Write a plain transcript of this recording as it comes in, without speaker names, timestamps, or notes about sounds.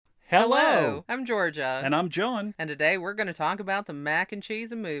Hello, Hello, I'm Georgia, and I'm John. and today we're going to talk about the mac and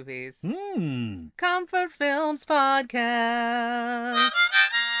cheese of movies. Hmm. Comfort Films Podcast.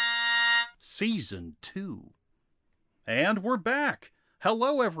 Season 2. And we're back.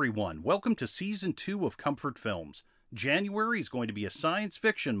 Hello, everyone. Welcome to Season 2 of Comfort Films. January is going to be a science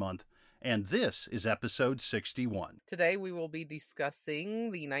fiction month, and this is episode 61. Today we will be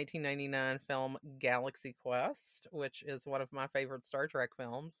discussing the 1999 film Galaxy Quest, which is one of my favorite Star Trek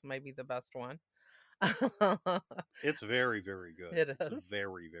films, maybe the best one. It's very, very good. It It's is.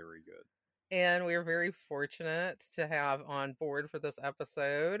 very, very good. And we are very fortunate to have on board for this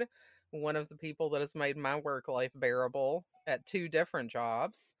episode one of the people that has made my work life bearable at two different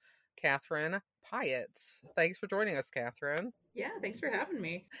jobs, Catherine Pyatt. Thanks for joining us, Catherine. Yeah, thanks for having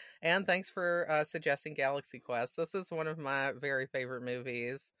me. And thanks for suggesting Galaxy Quest. This is one of my very favorite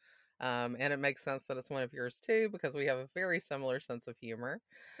movies. And it makes sense that it's one of yours too, because we have a very similar sense of humor.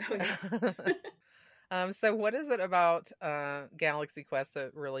 Oh yeah. So what is it about Galaxy Quest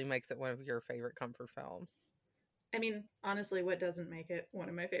that really makes it one of your favorite comfort films? I mean, honestly, what doesn't make it one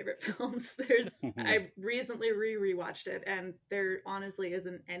of my favorite films? I recently rewatched it, and there honestly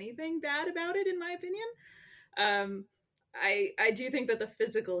isn't anything bad about it, in my opinion. I do think that the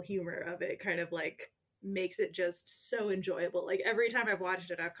physical humor of it kind of like makes it just so enjoyable. Like every time I've watched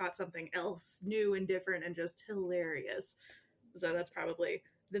it, I've caught something else new and different and just hilarious. So that's probably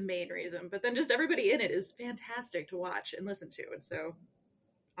the main reason. But then just everybody in it is fantastic to watch and listen to. And so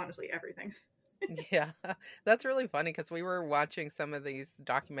honestly, everything. Yeah, that's really funny because we were watching some of these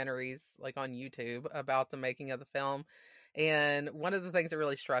documentaries like on YouTube about the making of the film. And one of the things that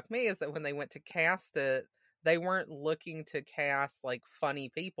really struck me is that when they went to cast it, they weren't looking to cast like funny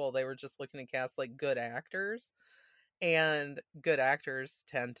people. They were just looking to cast like good actors. And good actors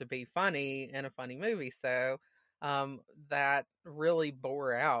tend to be funny in a funny movie. So that really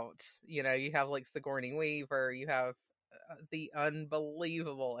bore out. You know, you have like Sigourney Weaver, you have the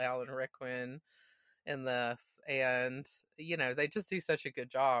unbelievable Alan Rickman in this, and you know they just do such a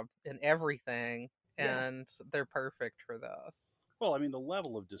good job in everything, Yeah. and they're perfect for this. Well, I mean, the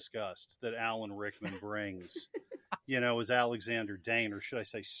level of disgust that Alan Rickman brings, as Alexander Dane, or should I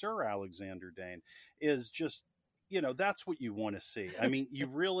say Sir Alexander Dane, is just, that's what you want to see. I mean, you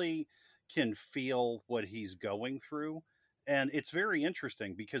really can feel what he's going through. And it's very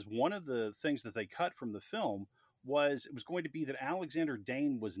interesting because one of the things that they cut from the film was it was going to be that Alexander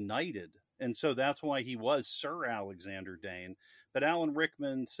Dane was knighted. And so that's why he was Sir Alexander Dane. But Alan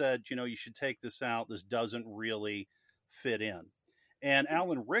Rickman said, you should take this out. This doesn't really fit in. And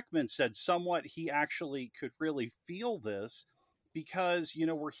Alan Rickman said somewhat he actually could really feel this because,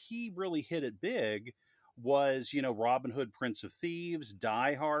 where he really hit it big was, Robin Hood, Prince of Thieves,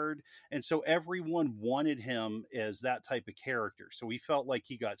 Die Hard. And so everyone wanted him as that type of character. So he felt like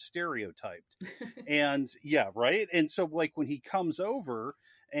he got stereotyped. And yeah, right. And so, like, when he comes over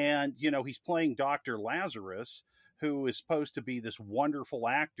and, he's playing Dr. Lazarus, who is supposed to be this wonderful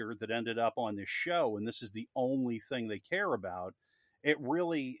actor that ended up on this show, and this is the only thing they care about, it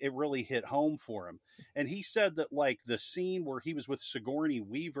really hit home for him. And he said that like the scene where he was with Sigourney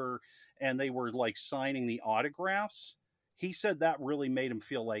Weaver and they were like signing the autographs, he said that really made him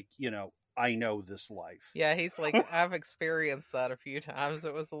feel like, I know this life. Yeah, he's like, I've experienced that a few times.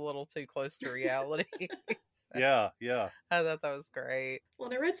 It was a little too close to reality. So, Yeah. I thought that was great. Well,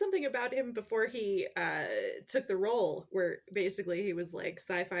 and I read something about him before he took the role where basically he was like,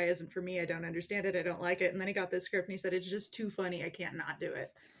 sci-fi isn't for me. I don't understand it. I don't like it. And then he got this script and he said, it's just too funny. I can't not do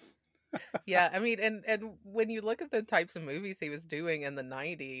it. Yeah, I mean, and when you look at the types of movies he was doing in the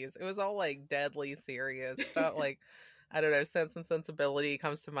 90s, it was all like deadly serious stuff. Like, I don't know, Sense and Sensibility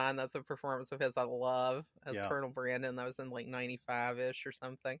comes to mind. That's a performance of his I love as Yeah. Colonel Brandon. That was in like 95 ish or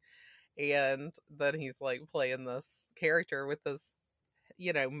something. And then he's like playing this character with this,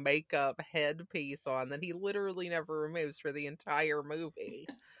 makeup headpiece on that he literally never removes for the entire movie.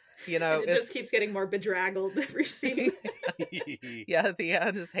 And it It's just keeps getting more bedraggled every scene. yeah, at the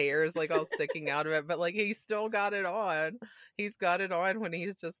end his hair is like all sticking out of it, but like he's still got it on. He's got it on when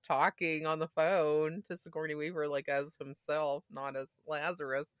he's just talking on the phone to Sigourney Weaver, like as himself, not as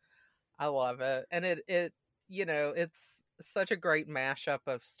Lazarus. I love it. And it's such a great mashup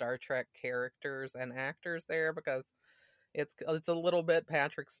of Star Trek characters and actors there because it's a little bit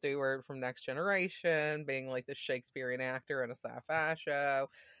Patrick Stewart from Next Generation being like the Shakespearean actor in a sci-fi show.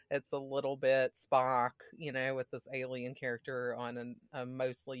 It's a little bit Spock, with this alien character on a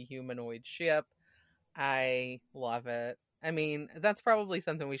mostly humanoid ship. I love it. I mean, that's probably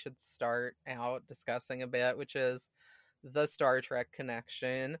something we should start out discussing a bit, which is the Star Trek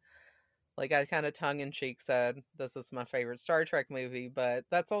connection. Like, I kind of tongue-in-cheek said, this is my favorite Star Trek movie, but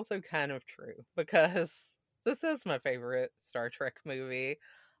that's also kind of true, because this is my favorite Star Trek movie.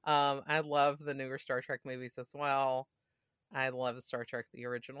 I love the newer Star Trek movies as well. I love Star Trek, the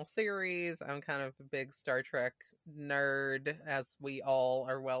original series. I'm kind of a big Star Trek nerd, as we all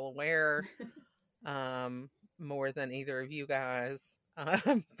are well aware, more than either of you guys.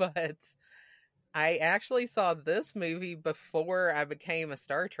 But I actually saw this movie before I became a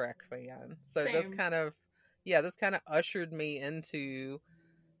Star Trek fan. So this Same. kind of, this kind of ushered me into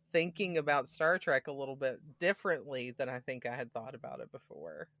thinking about Star Trek a little bit differently than I think I had thought about it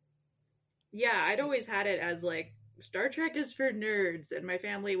before. Yeah, I'd always had it as like Star Trek is for nerds, and my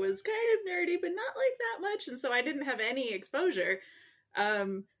family was kind of nerdy, but not like that much, and so I didn't have any exposure.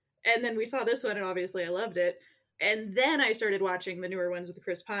 And then we saw this one, and obviously I loved it. And then I started watching the newer ones with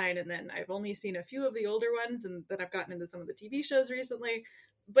Chris Pine, and then I've only seen a few of the older ones, and then I've gotten into some of the TV shows recently.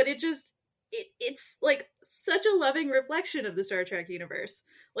 But it's like such a loving reflection of the Star Trek universe.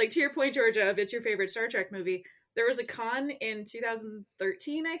 Like, to your point, Georgia, if it's your favorite Star Trek movie, there was a con in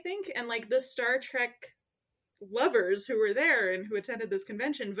 2013, I think, and like the Star Trek lovers who were there and who attended this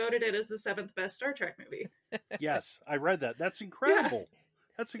convention voted it as the 7th best Star Trek movie. Yes, I read that. That's incredible. Yeah.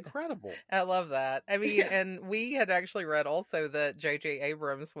 That's incredible. I love that. I mean, and we had actually read also that J.J.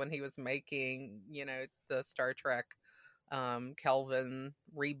 Abrams, when he was making, the Star Trek Kelvin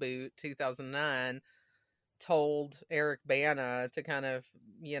reboot 2009, told Eric Bana to kind of,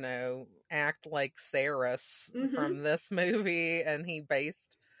 act like Saris from this movie, and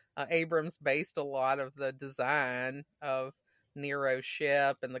Abrams based a lot of the design of Nero's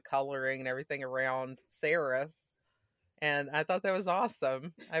ship and the coloring and everything around Saris. And I thought that was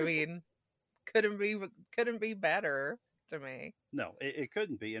awesome. I mean, couldn't be better to me. No, it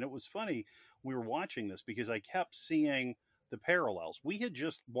couldn't be. And it was funny. We were watching this because I kept seeing the parallels. We had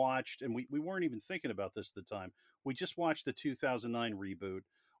just watched, and we weren't even thinking about this at the time. We just watched the 2009 reboot.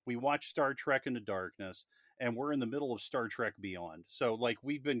 We watched Star Trek Into Darkness, and we're in the middle of Star Trek Beyond. So, like,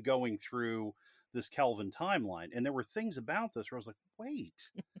 we've been going through this Kelvin timeline, and there were things about this where I was like, wait,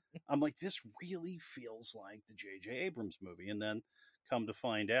 I'm like, this really feels like the J.J. Abrams movie. And then come to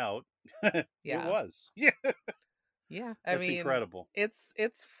find out, it was. Yeah. Yeah. I mean, incredible. It's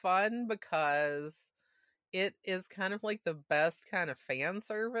fun because it is kind of like the best kind of fan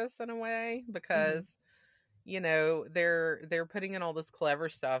service in a way, because they're putting in all this clever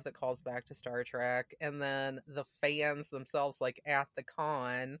stuff that calls back to Star Trek, and then the fans themselves, like at the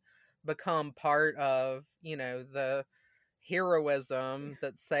con, become part of the heroism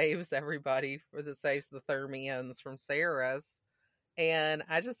that saves everybody, that saves the Thermians from Saris. And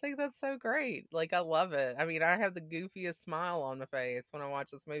I just think that's so great. Like, I love it. I mean, I have the goofiest smile on my face when I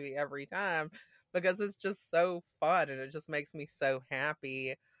watch this movie every time, because it's just so fun, and it just makes me so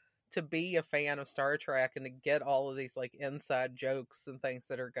happy to be a fan of Star Trek and to get all of these like inside jokes and things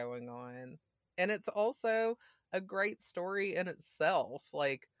that are going on. And it's also a great story in itself.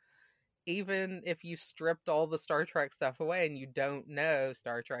 Like, even if you stripped all the Star Trek stuff away and you don't know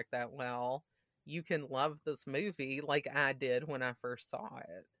Star Trek that well, you can love this movie like I did when I first saw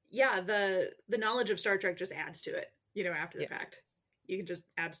it. Yeah, the knowledge of Star Trek just adds to it, after the fact. You can just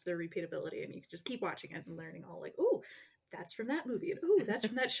add to the repeatability, and you can just keep watching it and learning all like, ooh, that's from that movie, and ooh, that's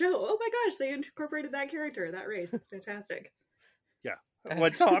from that show. Oh my gosh, they incorporated that character, that race. It's fantastic. Yeah.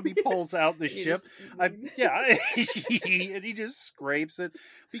 When Tommy pulls out the ship, and he just scrapes it,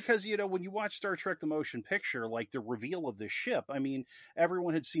 because when you watch Star Trek the Motion Picture, like the reveal of this ship, I mean,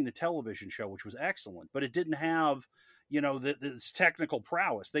 everyone had seen the television show, which was excellent, but it didn't have this technical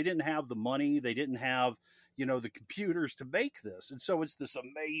prowess. They didn't have the money, they didn't have the computers to make this, and so it's this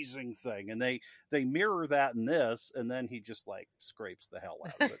amazing thing, and they mirror that in this, and then he just like scrapes the hell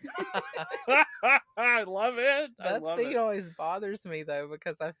out of it. I love it. That scene always bothers me though,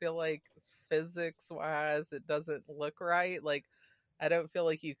 because I feel like physics wise it doesn't look right. Like, I don't feel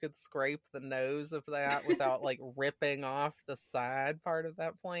like you could scrape the nose of that without like ripping off the side part of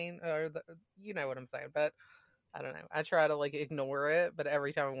that plane, or you know what I'm saying. But I don't know, I try to like ignore it, but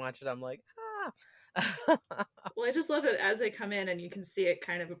every time I watch it I'm like, Well, I just love that as they come in and you can see it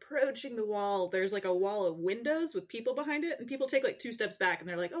kind of approaching the wall, there's like a wall of windows with people behind it, and people take like 2 steps back and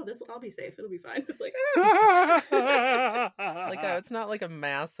they're like, oh, I'll be safe, it'll be fine. It's like, like, oh, it's not like a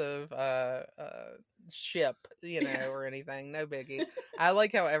massive ship, or anything. No biggie. I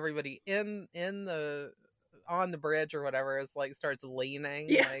like how everybody on the bridge or whatever is like starts leaning.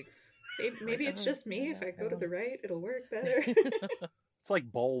 Yeah. Like, maybe it's just me. If I go to the right, it'll work better. It's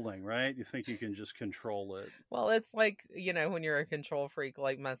like bowling, right? You think you can just control it. Well, it's like, when you're a control freak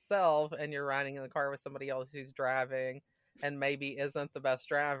like myself and you're riding in the car with somebody else who's driving, and maybe isn't the best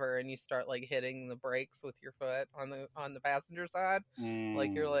driver, and you start like hitting the brakes with your foot on the passenger side,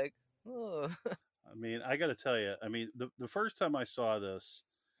 like you're Mm. like, oh. I mean, I got to tell you, I mean, the first time I saw this,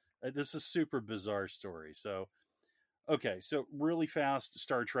 this is a super bizarre story. So, okay, so really fast,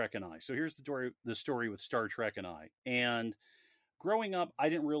 Star Trek and I. So here's the story with Star Trek and I. And growing up, I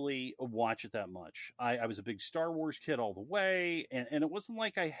didn't really watch it that much. I was a big Star Wars kid all the way, and it wasn't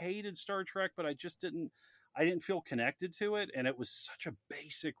like I hated Star Trek, but I didn't feel connected to it, and it was such a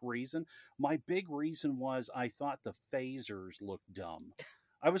basic reason. My big reason was I thought the phasers looked dumb.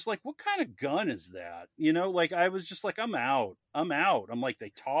 I was like, what kind of gun is that? Like I was just like, I'm out. I'm out. I'm like,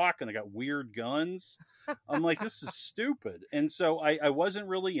 they talk and they got weird guns. I'm like, this is stupid. And so I wasn't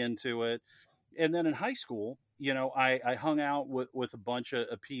really into it. And then in high school, I hung out with a bunch of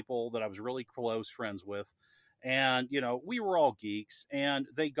people that I was really close friends with. And, we were all geeks and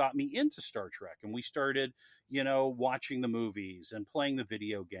they got me into Star Trek. And we started, watching the movies and playing the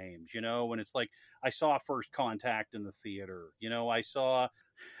video games, and it's like I saw First Contact in the theater. I saw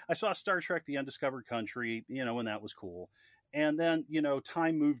Star Trek The Undiscovered Country, and that was cool. And then,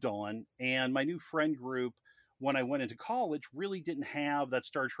 time moved on and my new friend group when I went into college really didn't have that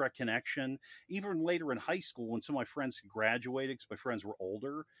Star Trek connection. Even later in high school, when some of my friends had graduated, because my friends were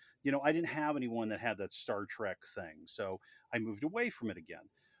older, I didn't have anyone that had that Star Trek thing. So I moved away from it again.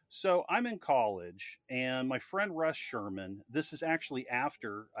 So I'm in college, and my friend Russ Sherman, this is actually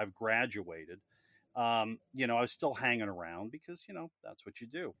after I've graduated. I was still hanging around because, that's what you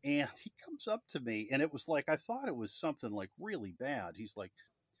do. And he comes up to me, and it was like, I thought it was something like really bad. He's like,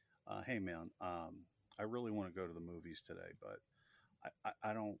 hey, man, I really want to go to the movies today, but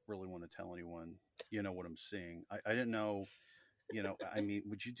I don't really want to tell anyone, what I'm seeing. I didn't know, I mean,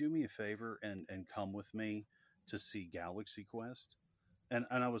 would you do me a favor and come with me to see Galaxy Quest? And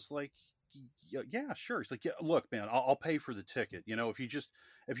I was like, yeah, sure. He's like, yeah, look, man, I'll pay for the ticket. If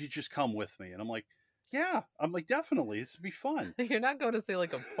you just come with me. And I'm like, yeah, I'm like, definitely, this would be fun. You're not going to see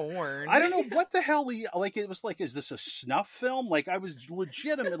like a porn. I don't know what the hell it was like, is this a snuff film? Like I was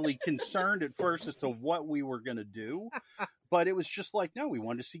legitimately concerned at first as to what we were going to do, but it was just like, no, we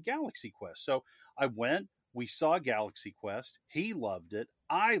wanted to see Galaxy Quest. So I went, we saw Galaxy Quest. He loved it.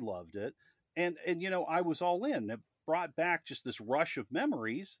 I loved it. And I was all in. It brought back just this rush of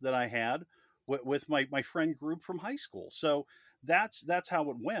memories that I had with my friend group from high school. So that's how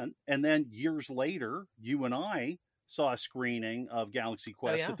it went. And then years later, you and I saw a screening of Galaxy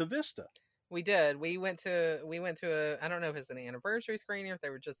Quest at the Vista. We did. We went to I don't know if it's an anniversary screening or if they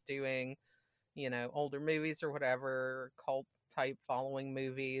were just doing, older movies or whatever, cult type following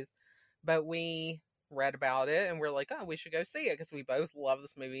movies. But we read about it and we're like, oh, we should go see it because we both love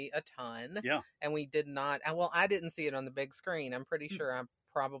this movie a ton. Yeah. And we did not, well, I didn't see it on the big screen. I'm pretty sure I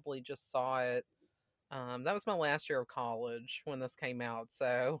probably just saw it. That was my last year of college when this came out,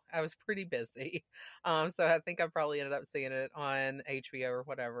 so I was pretty busy. So I think I probably ended up seeing it on HBO or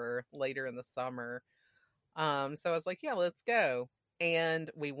whatever later in the summer. So I was like, yeah, let's go. And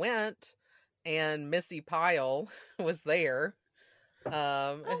we went, and Missy Pyle was there.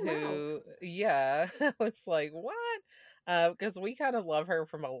 Who, yeah, I was like, what? Because we kind of love her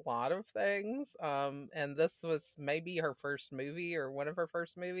from a lot of things. And this was maybe her first movie or one of her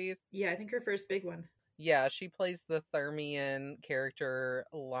first movies. Yeah, I think her first big one. Yeah, she plays the Thermian character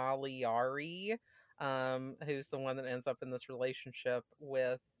Laliari, who's the one that ends up in this relationship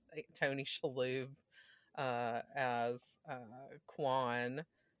with Tony Shalhoub as Quan.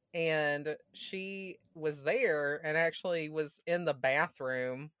 And she was there and actually was in the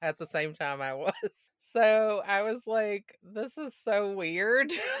bathroom at the same time I was. So I was like, this is so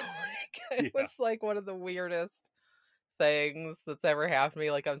weird. It was like one of the weirdest things that's ever happened to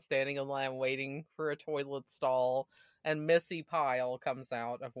me. Like I'm standing in line waiting for a toilet stall and Missy Pyle comes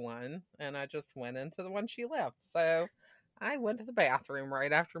out of one and I just went into the one she left. So I went to the bathroom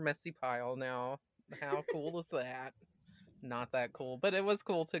right after Missy Pyle. Now, how cool is that? Not that cool, but it was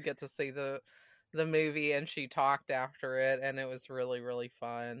cool to get to see the movie and she talked after it and it was really, really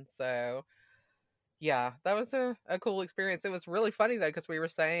fun. So yeah, that was a cool experience. It was really funny though, because we were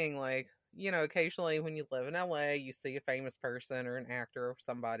saying like, occasionally when you live in LA, you see a famous person or an actor or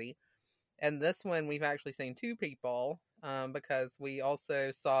somebody. And this one, we've actually seen two people because we also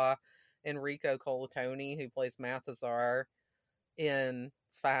saw Enrico Colatoni, who plays Mathazar in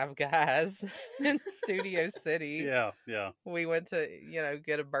Five Guys in Studio City. Yeah. We went to,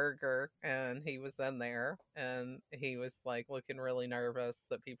 get a burger and he was in there and he was like looking really nervous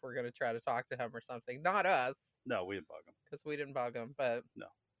that people were going to try to talk to him or something. Not us. No, we didn't bug him. Because we didn't bug him, but no.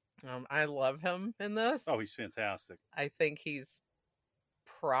 I love him in this. Oh, he's fantastic. I think he's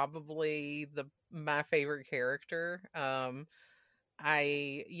probably the my favorite character.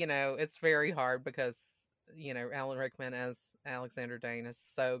 It's very hard because, Alan Rickman as Alexander Dane is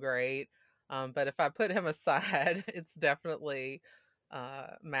so great. But if I put him aside, it's definitely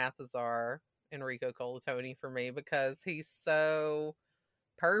Mathazar, Enrico Colantoni for me, because he's so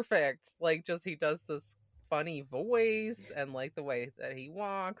perfect. Like, just he does this funny voice and like the way that he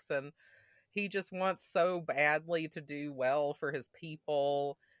walks, and he just wants so badly to do well for his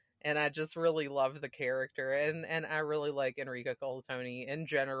people. And I just really love the character, and I really like Enrico Colantoni in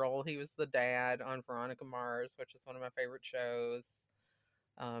general. He was the dad on Veronica Mars, which is one of my favorite shows.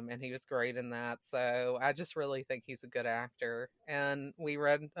 And he was great in that. So I just really think he's a good actor. And we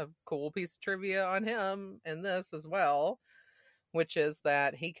read a cool piece of trivia on him in this as well, which is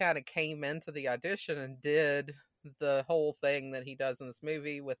that he kind of came into the audition and did the whole thing that he does in this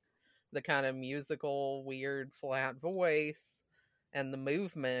movie with the kind of musical, weird, flat voice and the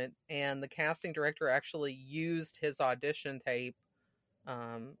movement. And the casting director actually used his audition tape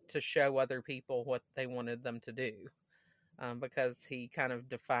to show other people what they wanted them to do. Because he kind of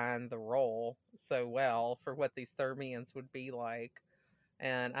defined the role so well for what these Thermians would be like.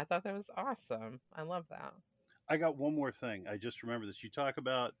 And I thought that was awesome. I love that. I got one more thing. I just remember this. You talk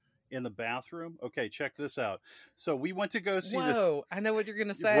about in the bathroom. Okay, check this out. So we went to go see this. Whoa, I know what you're going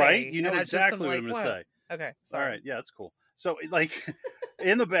to say. Right? You know exactly what I'm going to say. Okay, sorry. All right, yeah, that's cool. So, like,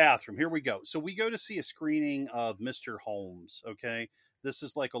 in the bathroom, here we go. So we go to see a screening of Mr. Holmes, okay? This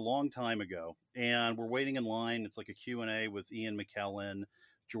is like a long time ago, and we're waiting in line. It's like a Q&A with Ian McKellen,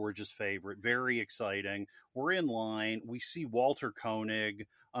 George's favorite. Very exciting. We're in line. We see Walter Koenig.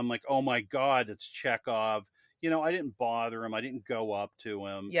 I'm like, oh my God, it's Chekhov. I didn't bother him. I didn't go up to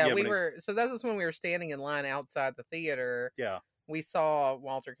him. Yeah, so this is when we were standing in line outside the theater. Yeah. We saw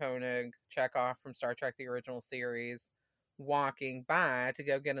Walter Koenig, Chekhov from Star Trek, the original series, walking by to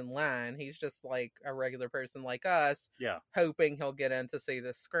go get in line. He's just like a regular person like us, hoping he'll get in to see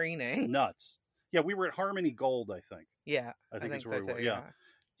the screening. Nuts. Yeah, we were at Harmony Gold, I think. Yeah, I think that's so where we were. too,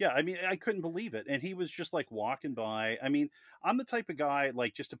 Yeah, I mean, I couldn't believe it. And he was just like walking by. I mean, I'm the type of guy,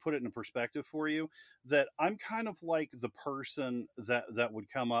 like, just to put it in perspective for you, that I'm kind of like the person that would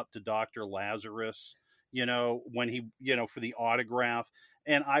come up to Dr. Lazarus, when he, for the autograph,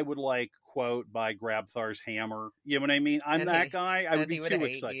 and I would like quote by Grabthar's hammer. You know what I mean? I'm that guy. I would be too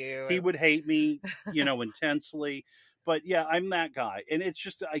excited. He would hate me, intensely. But yeah, I'm that guy. And it's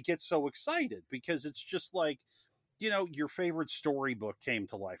just, I get so excited because it's just like, your favorite storybook came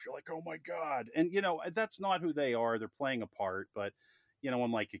to life. You're like, oh my God. And, that's not who they are. They're playing a part, but,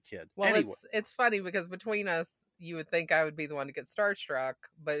 I'm like a kid. Well, anyway. It's funny because between us, you would think I would be the one to get starstruck,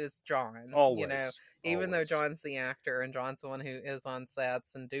 but it's John. Always. Even though John's the actor and John's the one who is on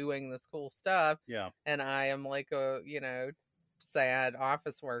sets and doing this cool stuff. Yeah. And I am like a, sad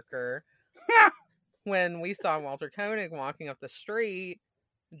office worker. When we saw Walter Koenig walking up the street,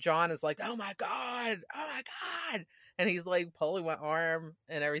 John is like, oh my God. And he's like pulling my arm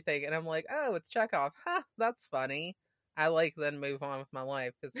and everything. And I'm like, oh, it's Chekhov. That's funny. I then move on with my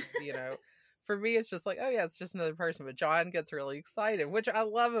life because, for me, it's just like, oh yeah, it's just another person. But John gets really excited, which I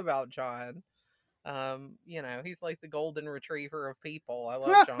love about John. He's like the golden retriever of people. I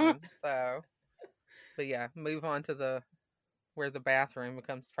love John. So, but yeah, move on to where the bathroom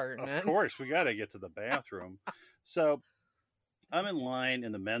becomes pertinent. Of course, we got to get to the bathroom. So I'm in line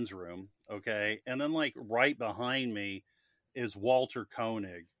in the men's room, okay? And then like right behind me is Walter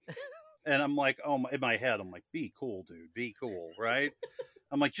Koenig. And I'm like, in my head, I'm like, be cool, dude. Be cool, right?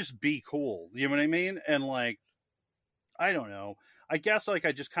 I'm like, just be cool. You know what I mean? And like, I don't know. I guess like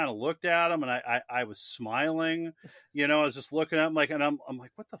I just kind of looked at him and I was smiling, I was just looking at him like, and I'm like,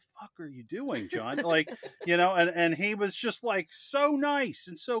 what the fuck are you doing, John? Like, and he was just like so nice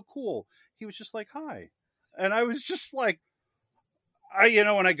and so cool. He was just like, hi. And I was just like,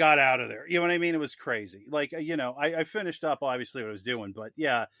 when I got out of there, you know what I mean? It was crazy. Like, I finished up obviously what I was doing, but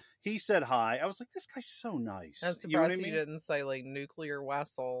yeah, he said hi. I was like, this guy's so nice. I'm surprised you didn't say like nuclear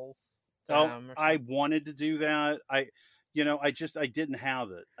vessels. I wanted to do that. I didn't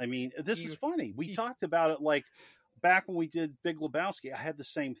have it. I mean, this is funny. We talked about it like back when we did Big Lebowski. I had the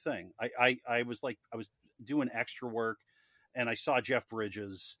same thing. I was doing extra work and I saw Jeff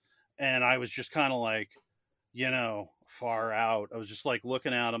Bridges and I was just kind of like, far out. I was just like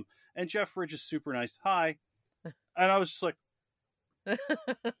looking at him and Jeff Bridges is super nice. Hi. And I was just like,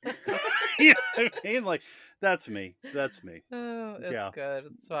 you know what I mean? Like, that's me. Oh, it's good.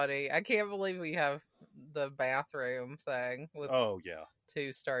 It's funny. I can't believe we have the bathroom thing with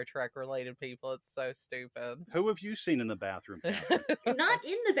two Star Trek related people. It's so stupid. Who have you seen in the bathroom? Not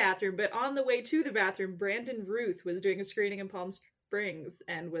in the bathroom, but on the way to the bathroom, Brandon Ruth was doing a screening in Palm Brings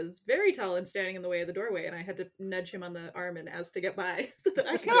and was very tall and standing in the way of the doorway, and I had to nudge him on the arm and ask to get by so that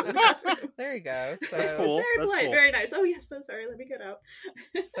I could go to the bathroom. There you go. So That's cool. It's very That's polite, cool. very nice. Oh yes, so sorry, let me get out.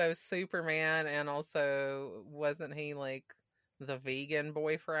 so Superman, and also wasn't he like the vegan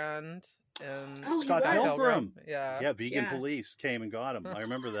boyfriend? And Oh, he Scott was. Pilgrim. Yeah. Vegan Yeah. police came and got him. I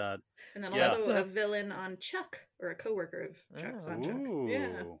remember that. And then Yeah. also a villain on Chuck, or a coworker of Chuck's on Chuck.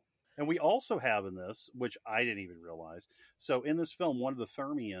 Yeah. Ooh. And we also have in this, which I didn't even realize. So in this film, one of the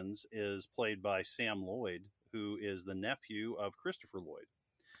Thermians is played by Sam Lloyd, who is the nephew of Christopher Lloyd.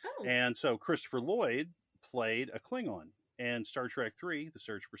 Oh. And so Christopher Lloyd played a Klingon in Star Trek III, The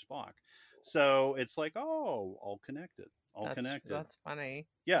Search for Spock. So it's like, oh, all connected. That's funny.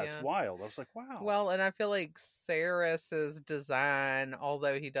 Yeah, it's wild. I was like, wow. Well, and I feel like Saris's design,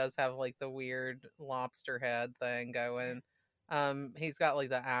 although he does have like the weird lobster head thing going, he's got like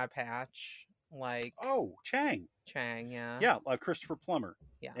the eye patch, like Chang. yeah. Yeah, Christopher Plummer.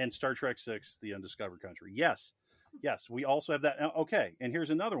 Yeah. And Star Trek VI, The Undiscovered Country. Yes. We also have that. Okay, and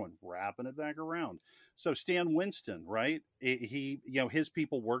here's another one, wrapping it back around. So Stan Winston, right? He his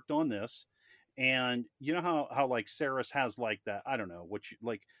people worked on this, and you know how like Saris has like that. I don't know what you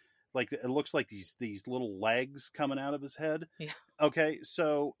like it looks like these little legs coming out of his head. Yeah. Okay,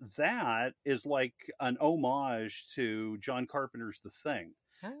 so that is like an homage to John Carpenter's The Thing,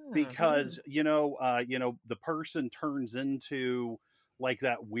 because the person turns into like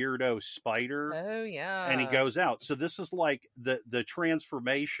that weirdo spider. Oh yeah. And he goes out. So this is like the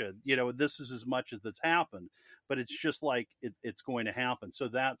transformation. This is as much as that's happened, but it's just like it's going to happen. So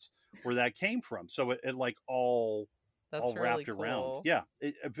that's where that came from. So it like all really wrapped cool. around. Yeah,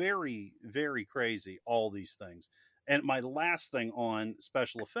 very, very crazy. All these things. And my last thing on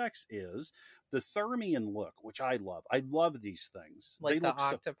special effects is the Thermian look, which I love. I love these things. Like they the look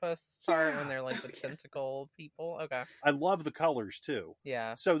octopus part when they're like the tentacle people. Okay. I love the colors too.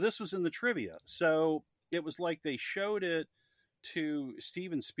 Yeah. So this was in the trivia. So it was like they showed it to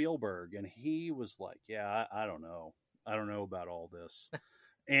Steven Spielberg, and he was like, "Yeah, I don't know. I don't know about all this."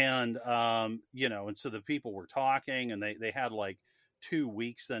 And and so the people were talking, and they had like 2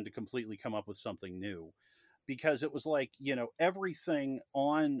 weeks then to completely come up with something new. Because it was like, everything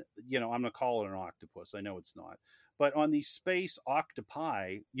on, I'm going to call it an octopus. I know it's not. But on these space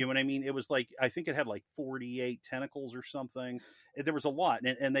octopi, you know what I mean? It was like, I think it had like 48 tentacles or something. There was a lot,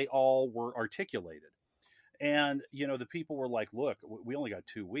 and they all were articulated. And, the people were like, look, we only got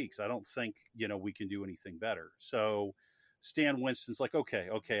 2 weeks. I don't think, we can do anything better. So Stan Winston's like, okay,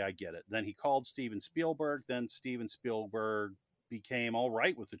 I get it. Then he called Steven Spielberg. Then Steven Spielberg became all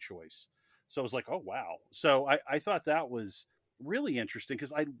right with the choice. So I was like, oh, wow. So I thought that was really interesting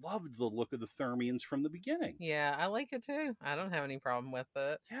because I loved the look of the Thermians from the beginning. Yeah, I like it too. I don't have any problem with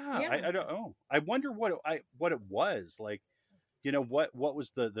it. Yeah. I don't know. I wonder what it was. Like, what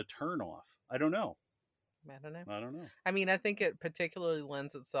was the turn off? I don't know. I don't know. I don't know. I mean, I think it particularly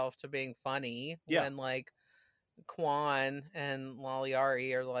lends itself to being funny when like Kwan and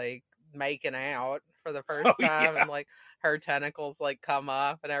Laliari are like making out for the first time and like her tentacles like come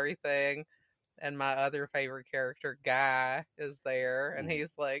up and everything. And my other favorite character, Guy, is there, and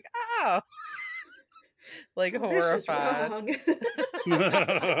he's like, "Oh," like horrified.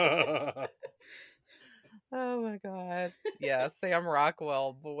 Oh my god! Yeah, Sam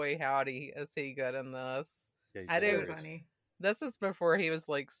Rockwell, boy howdy, is he good in this? Yeah, I do. Funny. This is before he was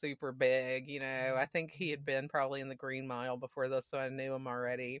like super big, I think he had been probably in the Green Mile before this, so I knew him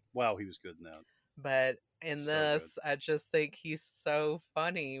already. Wow, he was good in that. But in this, I just think he's so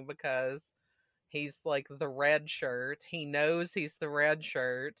funny because he's like the red shirt. He knows he's the red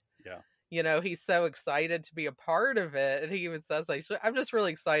shirt. Yeah. He's so excited to be a part of it. And he even says, like, I'm just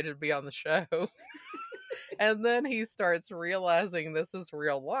really excited to be on the show. And then he starts realizing this is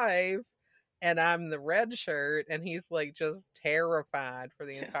real life and I'm the red shirt. And he's like just terrified for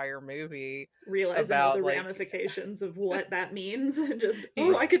the entire movie. Realizing all the ramifications of what that means. And just,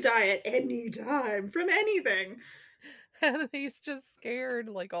 I could die at any time from anything. And he's just scared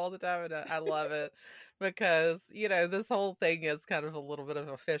like all the time. And I love it because, this whole thing is kind of a little bit of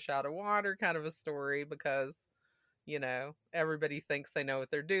a fish out of water kind of a story because, everybody thinks they know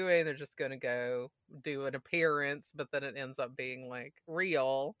what they're doing. They're just going to go do an appearance, but then it ends up being like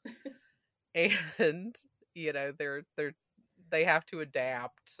real. And, they have to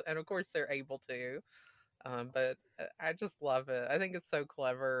adapt. And of course they're able to. But I just love it. I think it's so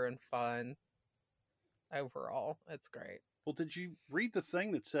clever and fun. Overall, it's great. Well, did you read the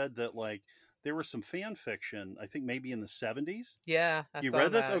thing that said that like there was some fan fiction, I think maybe in the 70s? Yeah, you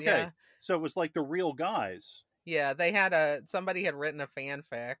read this? That, okay, yeah. So it was like the real guys. Yeah, they had somebody had written a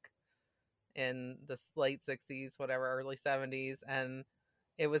fanfic, in the late 60s, whatever, early 70s. And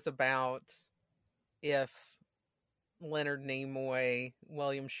it was about if Leonard Nimoy,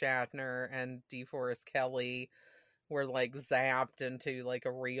 William Shatner, and DeForest Kelley were like zapped into like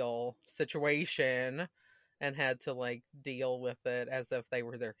a real situation and had to like deal with it as if they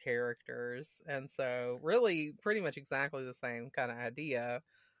were their characters. And so really pretty much exactly the same kind of idea.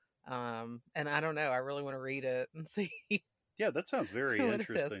 And I don't know, I really want to read it and see Yeah, that sounds very what it is,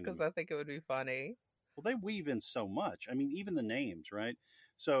 interesting. because I think it would be funny. Well, they weave in so much. I mean, even the names, right?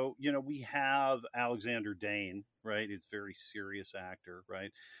 So, we have Alexander Dane, right? He's a very serious actor,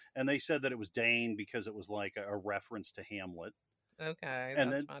 right? And they said that it was Dane because it was like a reference to Hamlet. Okay,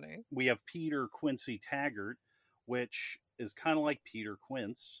 And that's then funny. we have Peter Quincy Taggart, which is kind of like Peter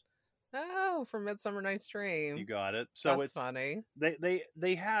Quince. Oh, from Midsummer Night's Dream. You got it. So that's funny.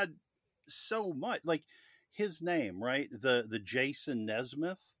 They had so much, like his name, right? The Jason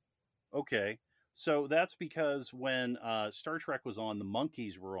Nesmith. Okay. So that's because when Star Trek was on, the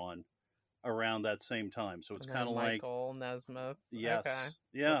Monkees were on around that same time. So it's kind of like Michael Nesmith. Yes. Okay.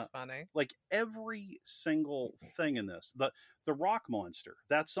 Yeah. That's funny. Like every single thing in this. The rock monster.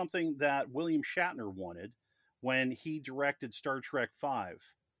 That's something that William Shatner wanted when he directed Star Trek V.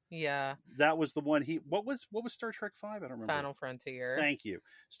 Yeah. That was the one what was Star Trek V? I don't remember. Final Frontier. Thank you.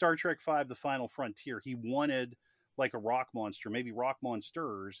 Star Trek V, The Final Frontier. He wanted like a rock monster, maybe rock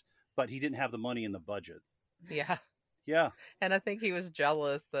monsters, but he didn't have the money in the budget. Yeah. Yeah. And I think he was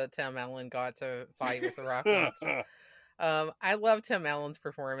jealous that Tim Allen got to fight with the rock monster. I love Tim Allen's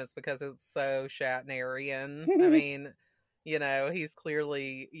performance because it's so Shatnerian. I mean, he's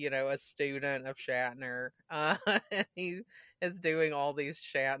clearly, a student of Shatner. And he is doing all these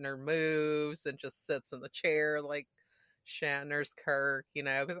Shatner moves and just sits in the chair like Shatner's Kirk,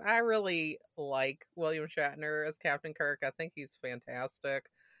 because I really like William Shatner as Captain Kirk. I think he's fantastic.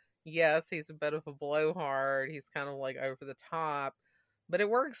 Yes, he's a bit of a blowhard. He's kind of like over the top, but it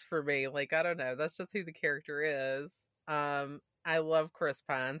works for me. Like, I don't know. That's just who the character is. I love Chris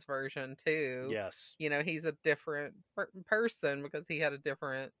Pine's version too. Yes. He's a different person because he had a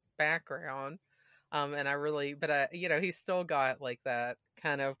different background. And I really, but he's still got like that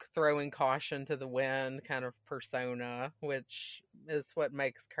kind of throwing caution to the wind kind of persona, which is what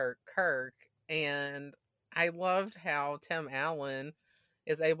makes Kirk Kirk. And I loved how Tim Allen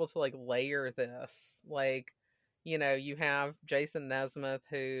is able to like layer this. Like, you have Jason Nesmith,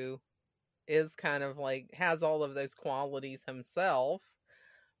 who is kind of like has all of those qualities himself,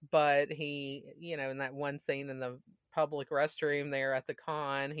 but he, in that one scene in the public restroom there at the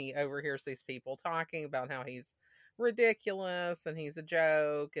con, he overhears these people talking about how he's ridiculous and he's a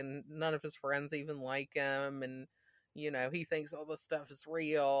joke and none of his friends even like him, and he thinks all this stuff is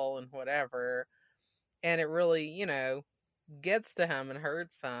real and whatever, and it really gets to him and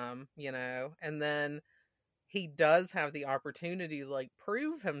hurts him, and then he does have the opportunity to like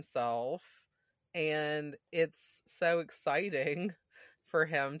prove himself, and it's so exciting for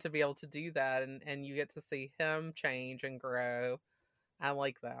him to be able to do that, and you get to see him change and grow. I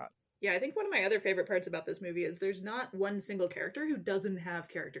like that. Yeah, I think one of my other favorite parts about this movie is there's not one single character who doesn't have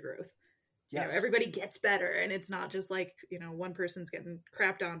character growth. Yes. Everybody gets better, and it's not just like, one person's getting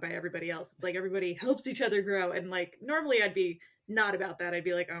crapped on by everybody else. It's like everybody helps each other grow, and like normally I'd be not about that. I'd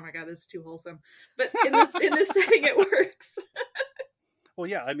be like, oh my god, this is too wholesome. But in this setting, it works. Well,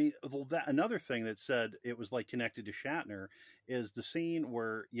 yeah, I mean, another thing that said it was like connected to Shatner is the scene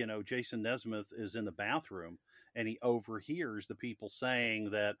where, Jason Nesmith is in the bathroom and he overhears the people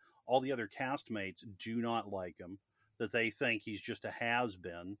saying that all the other castmates do not like him, that they think he's just a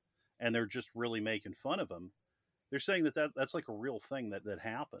has-been, and they're just really making fun of him. They're saying that's like a real thing that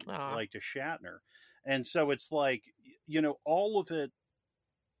happened, like to Shatner. And so it's like, all of it,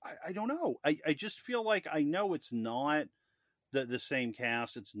 I don't know. I just feel like I know it's not the same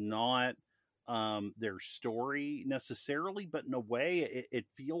cast. It's not their story necessarily, but in a way it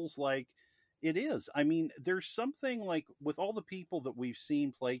feels like it is. I mean, there's something like with all the people that we've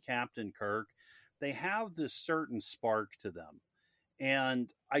seen play Captain Kirk, they have this certain spark to them.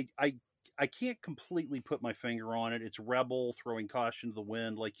 And I can't completely put my finger on it. It's rebel, throwing caution to the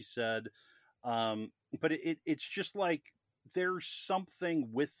wind, like you said. But it's just like there's something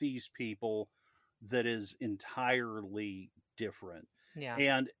with these people that is entirely different. Yeah.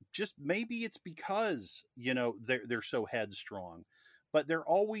 And just maybe it's because, they're so headstrong, but they're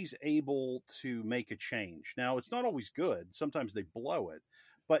always able to make a change. Now, it's not always good. Sometimes they blow it,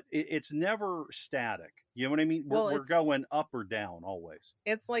 but it's never static. You know what I mean? We're going up or down always.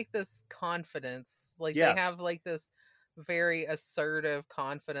 It's like this confidence. Like Yes. They have like this very assertive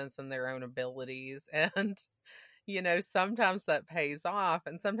confidence in their own abilities. And, sometimes that pays off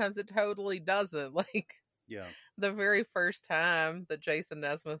and sometimes it totally doesn't. Like, Yeah. the very first time that Jason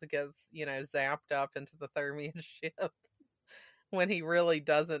Nesmith gets, zapped up into the Thermian ship, when he really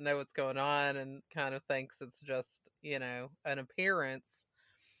doesn't know what's going on and kind of thinks it's just, an appearance,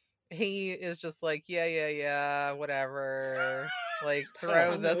 he is just like, yeah, whatever. Like,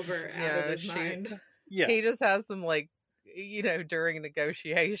 throw this, out of his mind. Yeah. He just has them, like, during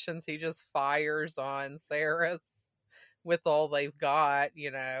negotiations, he just fires on Saris with all they've got,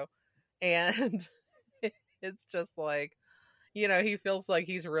 and it's just like, he feels like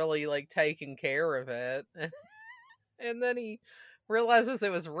he's really, like, taking care of it. And then he realizes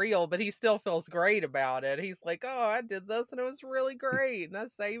it was real, but he still feels great about it. He's like, oh, I did this and it was really great. And I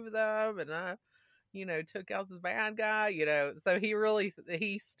saved them and I, took out the bad guy, So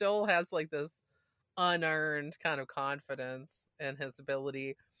he still has like this unearned kind of confidence in his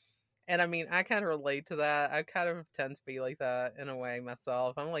ability. And I mean, I kind of relate to that. I kind of tend to be like that in a way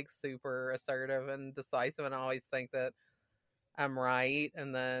myself. I'm like super assertive and decisive and I always think that I'm right.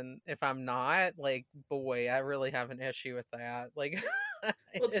 And then if I'm not, like, boy, I really have an issue with that. Like,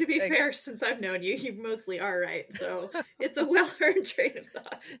 well, to be fair, since I've known you, you mostly are right. So it's a well-earned train of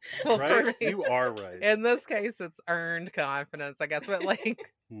thought. Well, right? You are right. In this case, it's earned confidence, I guess. But like,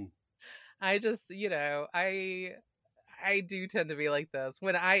 I just, I do tend to be like this.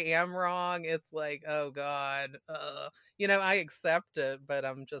 When I am wrong, it's like, oh God, I accept it, but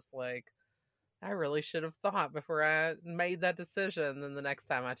I'm just like, I really should have thought before I made that decision. Then the next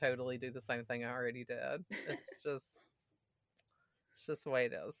time I totally do the same thing I already did. It's just the way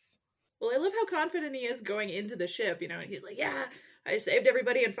it is. Well, I love how confident he is going into the ship, and he's like, yeah, I saved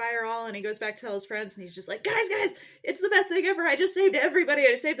everybody in fire all, and he goes back to tell his friends, and he's just like, guys, it's the best thing ever. I just saved everybody.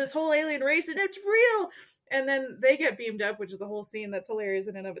 I saved this whole alien race, and it's real. And then they get beamed up, which is a whole scene that's hilarious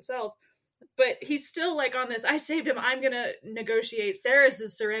in and of itself. But he's still like on this, I saved him, I'm gonna negotiate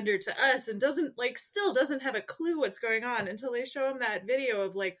Saris's surrender to us, and still doesn't have a clue what's going on until they show him that video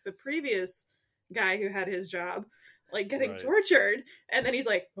of like the previous guy who had his job, like getting tortured, and then he's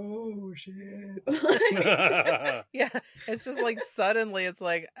like, oh shit. Yeah, it's just like suddenly it's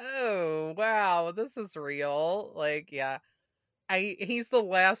like, oh wow, this is real. Like, yeah. He's the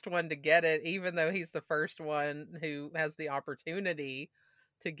last one to get it, even though he's the first one who has the opportunity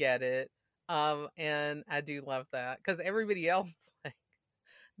to get it. And I do love that because everybody else, like,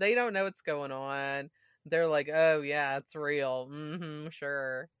 they don't know what's going on. They're like, oh yeah, it's real. Mm-hmm,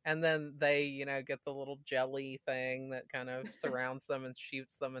 sure. And then they, get the little jelly thing that kind of surrounds them and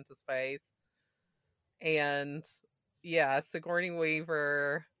shoots them into space. And yeah, Sigourney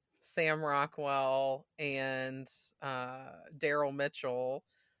Weaver, Sam Rockwell, and Daryl Mitchell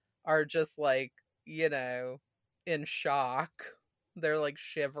are just like, in shock. They're like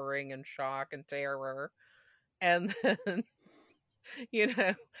shivering in shock and terror. And then,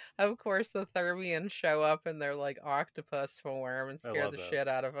 of course the Thermians show up in their like octopus form and scare the shit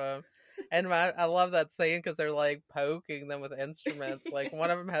out of them. And I love that scene because they're like poking them with instruments. Like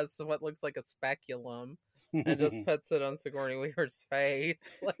one of them has what looks like a speculum and just puts it on Sigourney Weaver's face.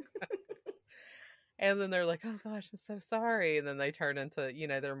 Like, and then they're like, oh gosh, I'm so sorry. And then they turn into,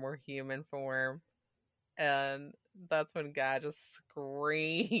 their more human form. And that's when Guy just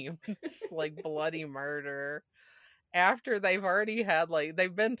screams like bloody murder. After they've already had, like,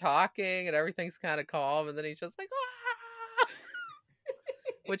 they've been talking and everything's kind of calm. And then he's just like, ah!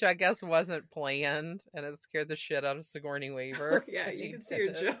 Which I guess wasn't planned. And it scared the shit out of Sigourney Weaver. Oh, yeah, you can see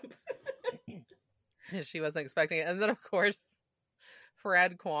her jump. And she wasn't expecting it. And then, of course,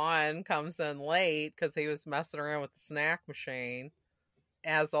 Fred Kwan comes in late because he was messing around with the snack machine.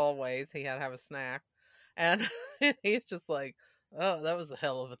 As always, he had to have a snack. And he's just like, oh, that was a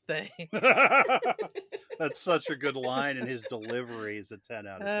hell of a thing. That's such a good line, and his delivery is a 10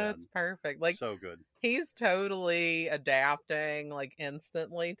 out of 10. That's perfect. Like, so good. He's totally adapting, like,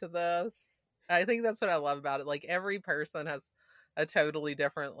 instantly to this. I think that's what I love about it. Like, every person has a totally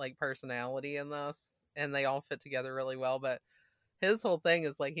different, like, personality in this, and they all fit together really well. But his whole thing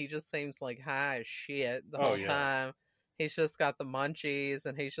is, like, he just seems like high as shit the whole time. He's just got the munchies,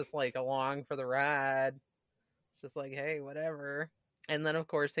 and he's just, like, along for the ride. It's just like, hey, whatever. And then, of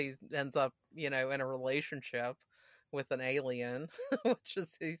course, he ends up, in a relationship with an alien, which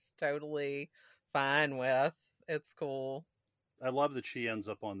is he's totally fine with. It's cool. I love that she ends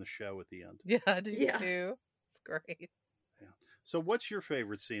up on the show at the end. Yeah, I do too. It's great. Yeah. So what's your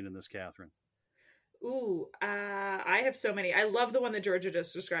favorite scene in this, Catherine? Ooh, I have so many. I love the one that Georgia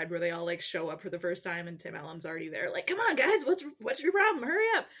just described where they all like show up for the first time and Tim Allen's already there. Like, come on, guys, what's your problem? Hurry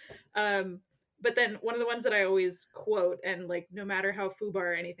up. But then one of the ones that I always quote, and like no matter how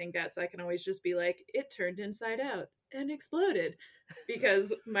FUBAR anything gets, I can always just be like, it turned inside out and exploded.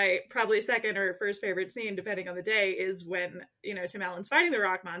 Because my probably second or first favorite scene, depending on the day, is when, you know, Tim Allen's fighting the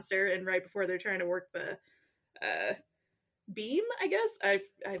rock monster, and right before they're trying to work the beam, I guess.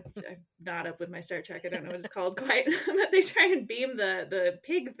 I'm not up with my Star Trek. I don't know what it's called quite. But they try and beam the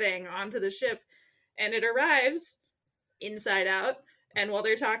pig thing onto the ship, and it arrives inside out. And while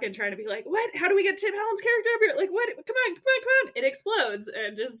they're talking, trying to be like, what? How do we get Tim Allen's character up here? Like, what? Come on, come on, come on. It explodes.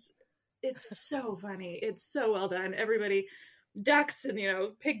 And just, it's so funny. It's so well done. Everybody ducks and, you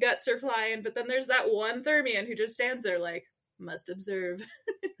know, pig guts are flying. But then there's that one Thermian who just stands there like, must observe.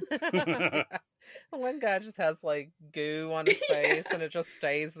 One guy just has like goo on his face and it just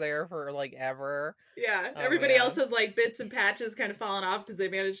stays there for like ever. Yeah. Everybody else has like bits and patches kind of falling off because they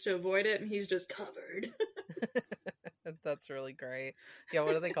managed to avoid it. And he's just covered. That's really great. Yeah,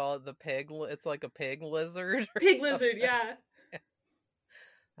 what do they call it? The pig? It's like a pig lizard. Pig lizard, yeah.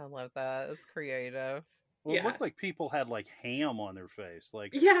 I love that. It's creative. Well, it looked like people had like ham on their face.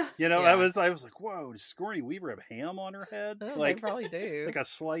 Like, yeah, you know, I was like, whoa, does Sigourney Weaver have ham on her head? Oh, like, they probably do. Like a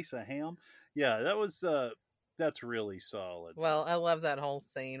slice of ham. Yeah, that was that's really solid. Well, I love that whole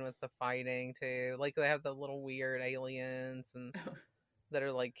scene with the fighting too. Like they have the little weird aliens and that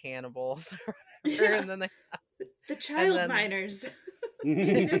are like cannibals or whatever. And then they the child miners.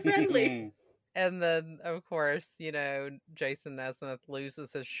 They're friendly. And then, of course, you know, Jason Nesmith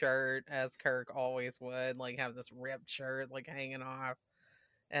loses his shirt as Kirk always would, like have this ripped shirt like hanging off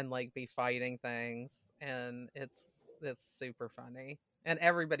and like be fighting things. And it's super funny. And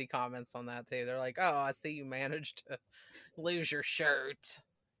everybody comments on that too. They're like, oh, I see you managed to lose your shirt.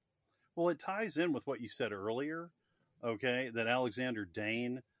 Well, it ties in with what you said earlier, okay, that Alexander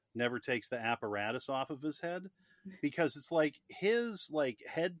Dane never takes the apparatus off of his head. Because it's like his like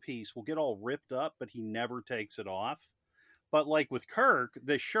headpiece will get all ripped up, but he never takes it off. But like with Kirk,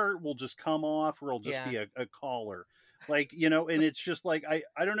 the shirt will just come off, or it'll just be a collar, like, you know. And it's just like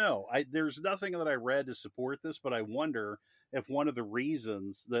I don't know. There's nothing that I read to support this, but I wonder if one of the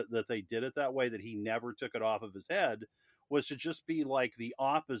reasons that they did it that way, that he never took it off of his head, was to just be like the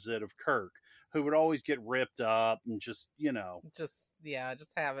opposite of Kirk, who would always get ripped up and just, you know, just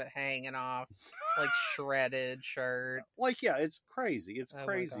have it hanging off like shredded shirt. Like, yeah, it's crazy. It's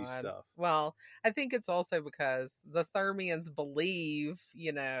crazy stuff. Well, I think it's also because the Thermians believe,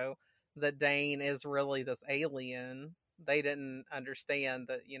 you know, that Dane is really this alien. They didn't understand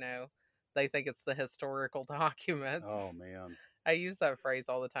that, you know, they think it's the historical documents. Oh, man. I use that phrase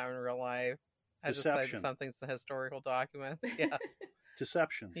all the time in real life. I Deception. just say something's the historical documents. Yeah.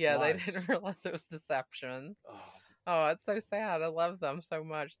 Deception. Yeah, Lies. They didn't realize it was deception. Oh, it's so sad. I love them so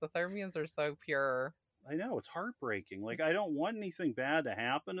much. The Thermians are so pure. I know. It's heartbreaking. Like, I don't want anything bad to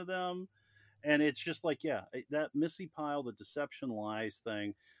happen to them. And it's just like, yeah, that Missy Pyle, the deception lies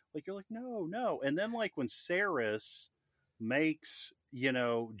thing. Like, you're like, no. And then, like, when Saris makes, you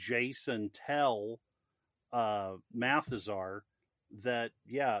know, Jason tell Mathazar that,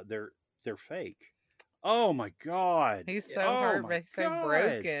 yeah, they're fake. Oh my God. He's so hurt, he's so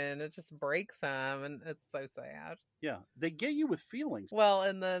broken. It just breaks him, and it's so sad. Yeah. They get you with feelings. Well,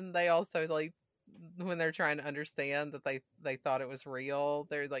 and then they also, like, when they're trying to understand that they thought it was real,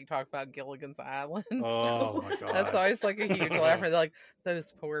 they're like talking about Gilligan's Island. Oh my God. That's always like a huge laugh. They're like,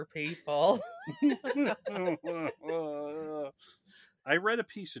 those poor people. I read a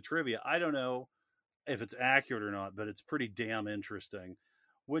piece of trivia. I don't know if it's accurate or not, but it's pretty damn interesting,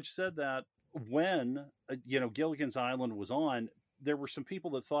 which said that when, you know, Gilligan's Island was on, there were some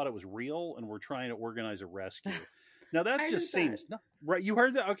people that thought it was real and were trying to organize a rescue. Now that just seems right. You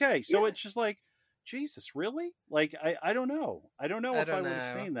heard that? Okay. So it's just like, Jesus, really? Like, I don't know. I don't know if I would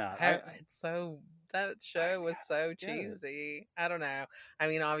have seen that. That show was so cheesy. I don't know. I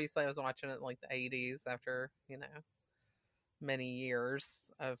mean, obviously I was watching it in like the 80s after, you know, many years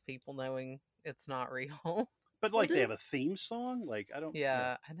of people knowing it's not real. But like, they have a theme song? Like, I don't...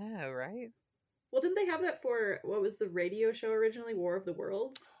 Yeah, I know, right? Well, didn't they have that for, what was the radio show originally, War of the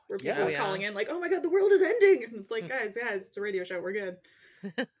Worlds? Where people were calling in like, oh my God, the world is ending! And it's like, guys, it's a radio show, we're good.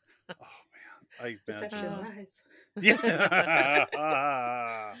 Oh, man. Deception lies. Yeah.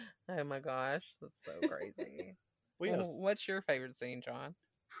 Oh my gosh, that's so crazy. Well, what's your favorite scene, John?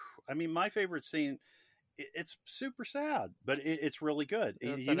 I mean, my favorite scene... It's super sad, but it's really good.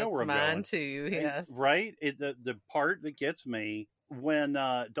 You know where I'm mine going. Too, yes. Right? The part that gets me, when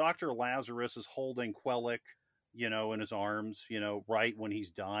Dr. Lazarus is holding Quellic, you know, in his arms, you know, right when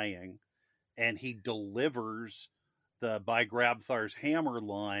he's dying, and he delivers the by Grabthar's hammer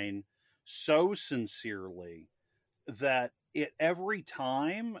line so sincerely that every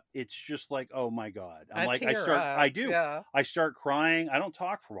time it's just like, oh my god, I'm I like, tear up. Yeah. I start crying. I don't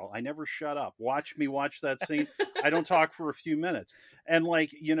talk for a while. I never shut up. Watch me watch that scene. I don't talk for a few minutes. And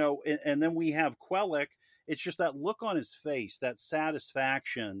like, and then we have Quellic. It's just that look on his face, that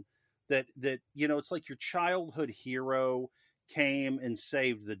satisfaction that it's like your childhood hero came and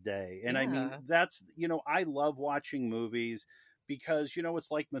saved the day. And I mean, Yeah. that's, I love watching movies because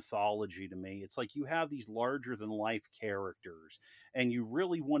it's like mythology to me. It's like you have these larger than life characters and you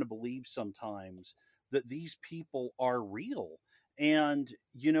really want to believe sometimes that these people are real. And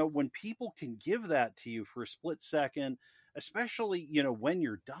when people can give that to you for a split second, especially when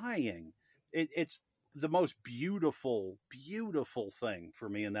you're dying, it's the most beautiful thing for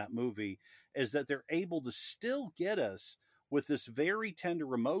me in that movie is that they're able to still get us with this very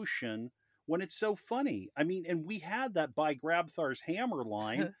tender emotion when it's so funny. I mean, and we had that by Grabthar's hammer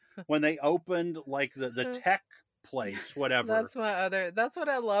line when they opened like the tech place, whatever. That's what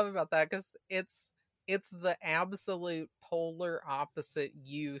I love about that, because it's the absolute polar opposite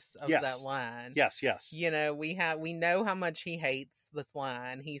use of that line. Yes. We know how much he hates this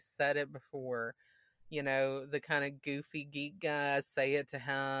line. He's said it before. The kind of goofy geek guys say it to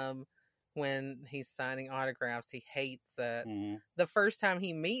him when he's signing autographs. He hates it. Mm-hmm. The first time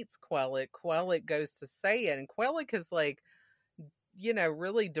he meets Quellic goes to say it, and Quellic has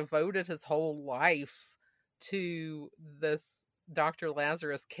really devoted his whole life to this Dr.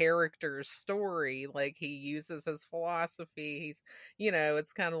 Lazarus character's story. Like, he uses his philosophy.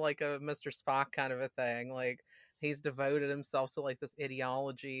 It's kind of like a Mr. Spock kind of a thing. Like, he's devoted himself to like this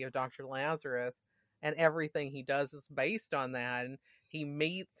ideology of Dr. Lazarus, and everything he does is based on that. And he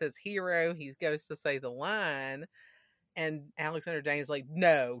meets his hero. He goes to say the line, and Alexander Dane is like,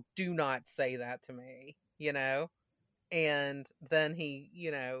 no, do not say that to me, And then he,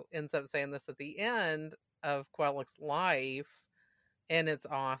 ends up saying this at the end of Quellic's life, and it's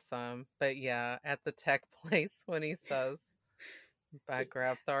awesome. But yeah, at the tech place when he says, by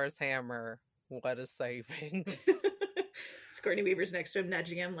Grabthar's hammer, what a savings. Sigourney Weaver's next to him,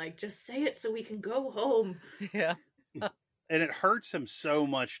 nudging him, like, just say it so we can go home. Yeah. And it hurts him so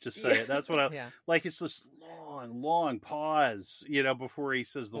much to say it. That's what I like. It's this long pause, before he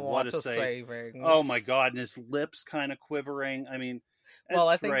says the what a savings. Oh my god! And his lips kind of quivering. I mean, well,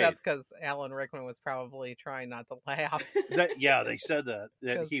 I think that's because Alan Rickman was probably trying not to laugh. They said that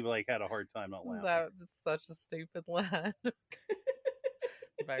he had a hard time not laughing. That was such a stupid line.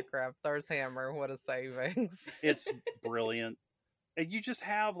 By Grabthar's hammer, what a savings. It's brilliant. And you just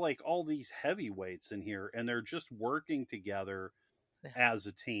have all these heavyweights in here, and they're just working together as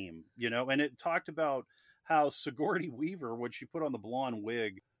a team, and it talked about how Sigourney Weaver, when she put on the blonde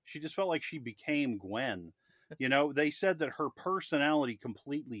wig, she just felt like she became Gwen. They said that her personality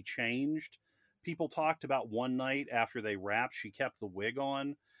completely changed. People talked about one night after they wrapped, she kept the wig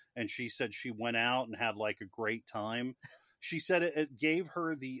on, and she said she went out and had a great time. She said it gave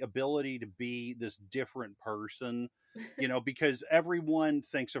her the ability to be this different person, because everyone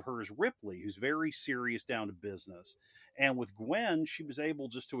thinks of her as Ripley, who's very serious down to business. And with Gwen, she was able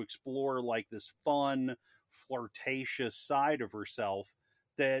just to explore this fun, flirtatious side of herself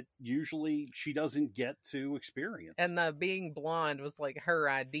that usually she doesn't get to experience. And the being blonde was her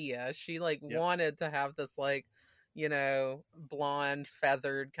idea. She wanted to have this blonde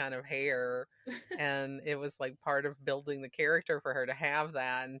feathered kind of hair, and it was part of building the character for her to have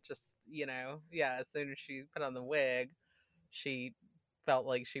that. And just as soon as she put on the wig, she felt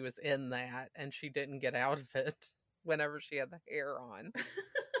like she was in that, and she didn't get out of it whenever she had the hair on.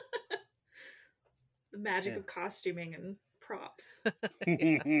 The magic of costuming and props.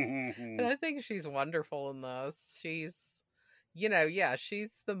 And I think she's wonderful in this. She's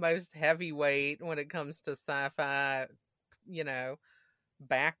she's the most heavyweight when it comes to sci-fi,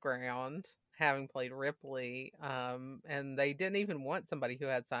 background, having played Ripley. And they didn't even want somebody who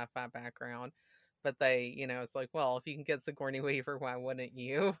had sci-fi background, but they, it's well, if you can get Sigourney Weaver, why wouldn't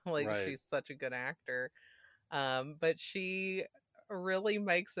you? Right. She's such a good actor. But she really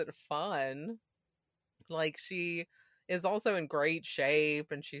makes it fun. She is also in great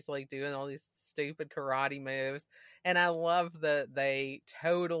shape, and she's doing all these stupid karate moves. And I love that they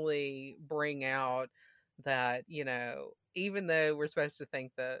totally bring out that, even though we're supposed to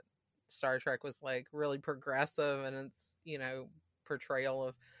think that Star Trek was really progressive and its, portrayal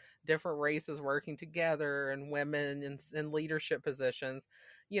of different races working together and women in leadership positions,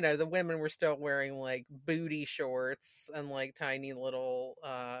 the women were still wearing booty shorts and tiny little,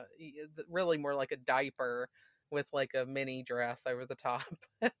 really more like a diaper with a mini dress over the top.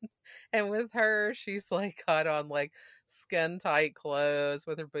 And with her, she's got on skin tight clothes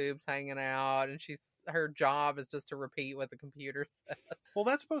with her boobs hanging out, and her job is just to repeat what the computer says. Well,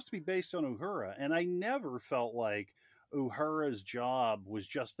 that's supposed to be based on Uhura, and I never felt like Uhura's job was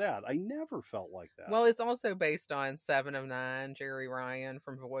just that. I never felt like that. Well, it's also based on Seven of Nine, Jerry Ryan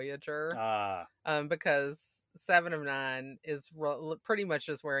from Voyager. Because Seven of Nine is pretty much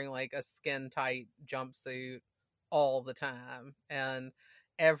just wearing like a skin tight jumpsuit all the time, and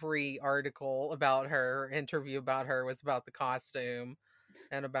every article about her, interview about her, was about the costume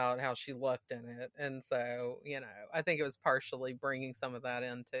and about how she looked in it. And so, I think it was partially bringing some of that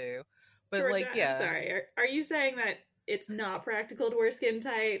in too. But Georgia, like, yeah, I'm sorry. Are you saying that it's not practical to wear skin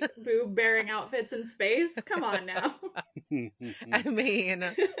tight, boob bearing outfits in space? Come on now. I mean,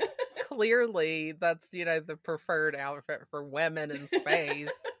 clearly that's the preferred outfit for women in space.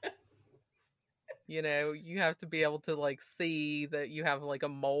 You have to be able to like see that you have like a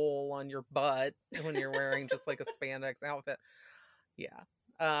mole on your butt when you're wearing just like a spandex outfit. Yeah.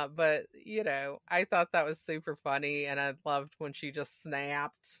 But I thought that was super funny, and I loved when she just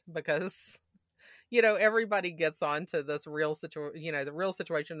snapped because everybody gets onto this real situation, the real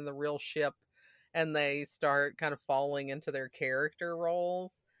situation in the real ship, and they start kind of falling into their character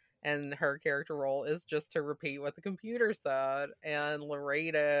roles. And her character role is just to repeat what the computer said. And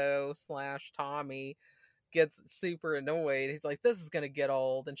Laredo / Tommy gets super annoyed. He's like, this is going to get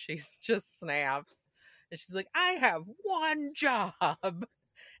old. And she just snaps. And she's like, I have one job.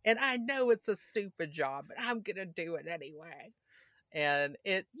 And I know it's a stupid job, but I'm going to do it anyway. And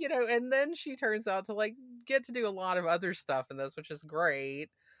it, and then she turns out to like get to do a lot of other stuff in this, which is great.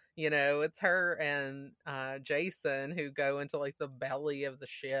 It's her and Jason who go into like the belly of the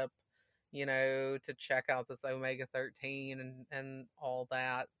ship, to check out this Omega-13 and all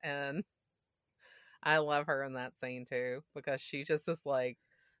that. And I love her in that scene too, because she just is like,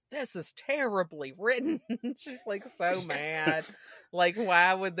 this is terribly written. She's like so mad. Like,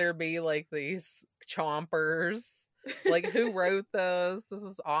 why would there be like these chompers? Like, who wrote this? This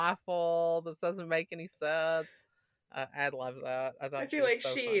is awful. This doesn't make any sense. I love that. I feel like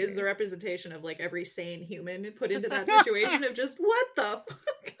she is the representation of like every sane human put into that situation of just what the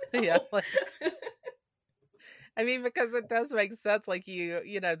fuck. Yeah. Like, I mean, because it does make sense. Like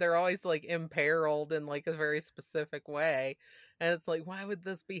they're always like imperiled in like a very specific way, and it's like, why would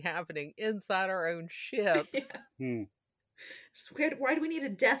this be happening inside our own ship? Yeah. Just, why do we need a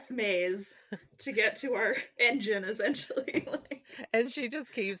death maze to get to our engine, essentially? Like... And she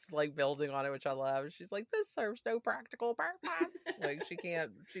just keeps like building on it, which I love. She's like, this serves no practical purpose. Like she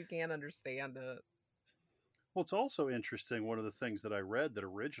can't understand it. Well, it's also interesting, one of the things that I read, that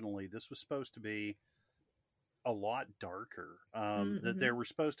originally this was supposed to be a lot darker, that there were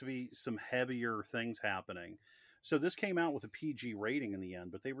supposed to be some heavier things happening. So this came out with a PG rating in the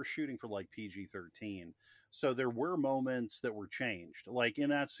end, but they were shooting for like PG-13. So there were moments that were changed. Like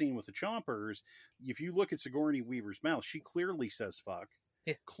in that scene with the chompers, if you look at Sigourney Weaver's mouth, she clearly says fuck.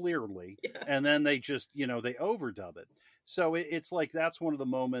 Yeah. Clearly. Yeah. And then they just, they overdub it. So it's like that's one of the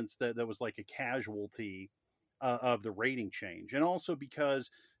moments that was like a casualty of the rating change. And also because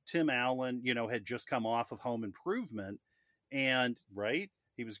Tim Allen, had just come off of Home Improvement, and right,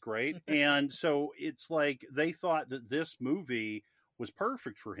 he was great. And so it's like they thought that this movie was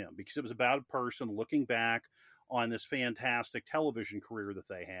perfect for him because it was about a person looking back on this fantastic television career that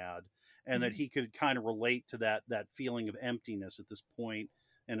they had, and that he could kind of relate to that feeling of emptiness at this point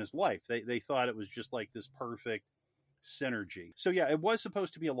in his life. They thought it was just like this perfect synergy. So yeah, it was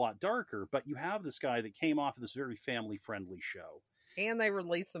supposed to be a lot darker, but you have this guy that came off of this very family-friendly show. And they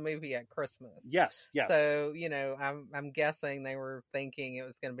released the movie at Christmas. Yes. So, I'm guessing they were thinking it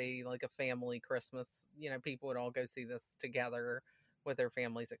was going to be like a family Christmas. People would all go see this together with their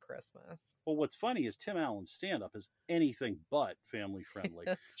families at Christmas. Well, what's funny is Tim Allen's stand-up is anything but family-friendly,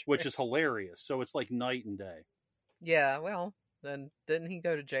 which is hilarious. So it's like night and day. Yeah, well, then didn't he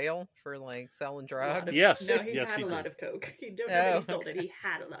go to jail for like selling drugs? Yes. No, he had a lot of coke. You don't know that he sold it. He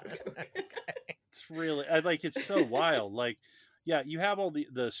had a lot of coke. Okay. It's really, it's so wild. Like, yeah, you have all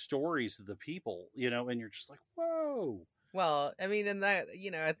the stories of the people, and you're just like, whoa. Well, I mean, and that,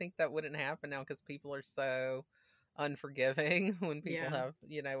 I think that wouldn't happen now because people are so unforgiving when people have,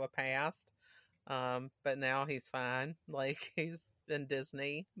 a past. But now he's fine. Like, he's in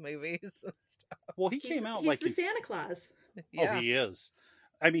Disney movies and stuff. Well, he came out he's like the Santa Claus. Yeah. Oh, he is.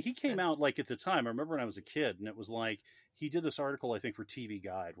 I mean, he came out like at the time. I remember when I was a kid, and it was like he did this article, I think, for TV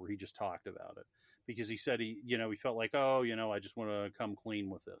Guide where he just talked about it. Because he said he felt like, I just want to come clean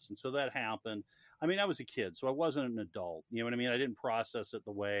with this. And so that happened. I mean, I was a kid, so I wasn't an adult. You know what I mean? I didn't process it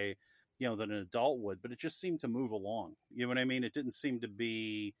the way, that an adult would, but it just seemed to move along. You know what I mean? It didn't seem to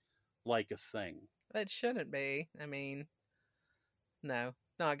be like a thing. It shouldn't be. I mean, no.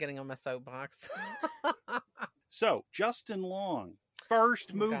 not getting on my soapbox. So, Justin Long,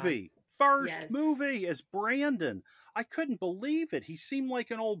 first Oh my God. movie. First Yes. movie as Brandon. I couldn't believe it. He seemed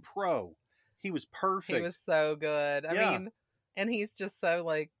like an old pro. He was perfect. He was so good. I Yeah. mean, and he's just so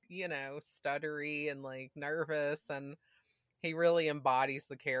like, stuttery and like nervous, and he really embodies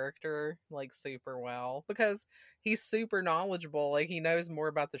the character like super well because he's super knowledgeable. Like he knows more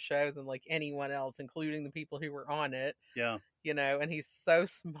about the show than like anyone else, including the people who were on it, Yeah. and he's so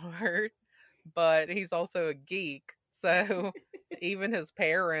smart, but he's also a geek. So even his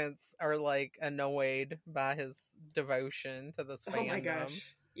parents are like annoyed by his devotion to this fandom. Oh my gosh.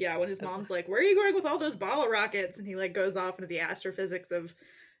 Yeah, when his mom's like, "Where are you going with all those bottle rockets?" And he like goes off into the astrophysics of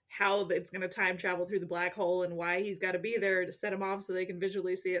how it's going to time travel through the black hole and why he's got to be there to set him off so they can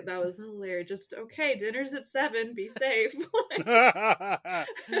visually see it. That was hilarious. Just, okay, dinner's at 7. Be safe. That's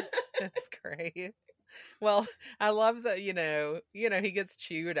great. Well, I love that, he gets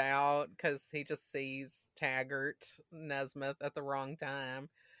chewed out because he just sees Taggart Nesmith at the wrong time,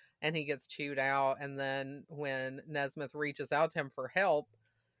 and he gets chewed out. And then when Nesmith reaches out to him for help,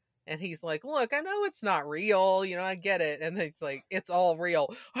 and he's like, "Look, I know it's not real, I get it." And he's like, "It's all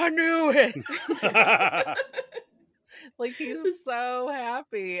real. I knew it." Like, he's so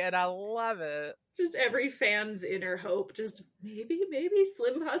happy, and I love it. Just every fan's inner hope. Just maybe,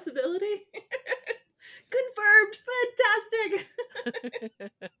 slim possibility. Confirmed.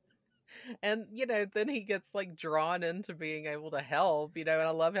 Fantastic. And, then he gets like drawn into being able to help, and I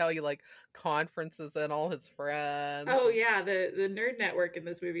love how he like conferences in all his friends. Oh yeah, the nerd network in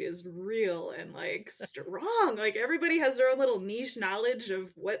this movie is real and like strong. Like everybody has their own little niche knowledge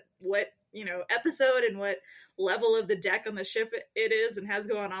of what episode and what level of the deck on the ship it is and has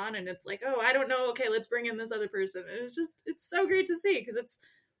going on, and it's like, oh, I don't know, okay, let's bring in this other person. And it's so great to see, because it's,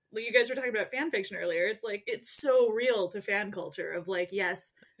 you guys were talking about fan fiction earlier. It's like, it's so real to fan culture of like,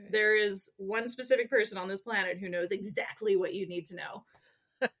 yes, there is one specific person on this planet who knows exactly what you need to know.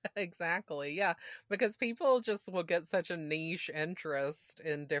 Exactly, yeah, because people just will get such a niche interest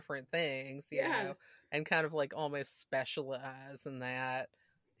in different things, and kind of like almost specialize in that,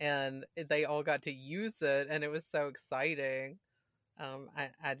 and they all got to use it, and it was so exciting.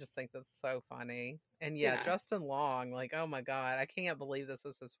 I just think that's so funny. And yeah, Justin Long, like, oh my God, I can't believe this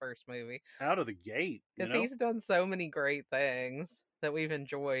is his first movie. Out of the gate. Because he's done so many great things that we've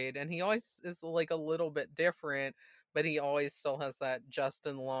enjoyed. And he always is like a little bit different, but he always still has that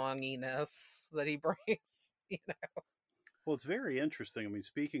Justin Longiness that he brings, Well, it's very interesting. I mean,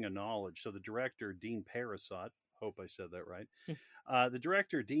 speaking of knowledge, so the director, Dean Parasot, hope I said that right. The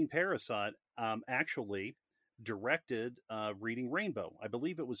director, Dean Parasot, actually directed Reading Rainbow. I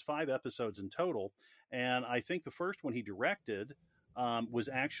believe it was 5 episodes in total. And I think the first one he directed was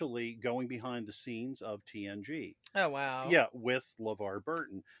actually going behind the scenes of TNG. Oh, wow. Yeah, with LeVar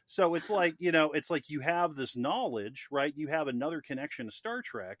Burton. So it's like, it's like you have this knowledge, right? You have another connection to Star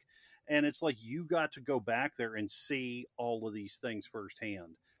Trek. And it's like you got to go back there and see all of these things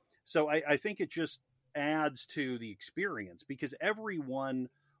firsthand. So I think it just adds to the experience, because everyone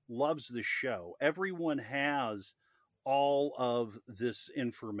loves the show. Everyone has all of this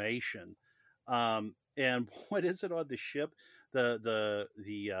information. And what is it on the ship? The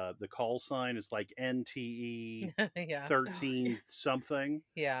call sign is like NTE 13 something.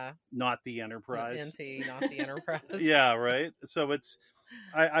 Yeah. Not the Enterprise. NTE, not the Enterprise. Yeah, right. So it's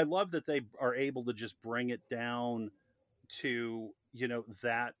I love that they are able to just bring it down to,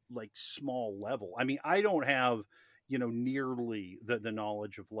 that like small level. I mean, I don't have, nearly the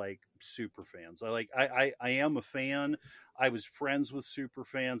knowledge of like super fans. I am a fan. I was friends with super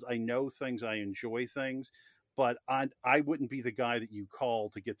fans. I know things. I enjoy things. But I wouldn't be the guy that you call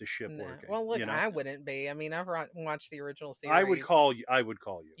to get the ship working. Well, look, I wouldn't be. I mean, I've watched the original series. I would call you.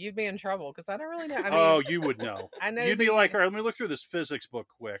 You'd be in trouble because I don't really know. I mean, oh, you would know. I know. You'd be like, all right, let me look through this physics book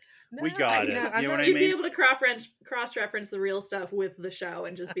quick. No, we got it. You know what I mean? You'd be able to cross-reference the real stuff with the show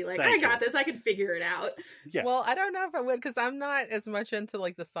and just be like, I got this. I can figure it out. Yeah. Well, I don't know if I would, because I'm not as much into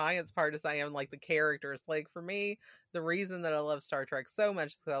like the science part as I am like the characters. Like for me, the reason that I love Star Trek so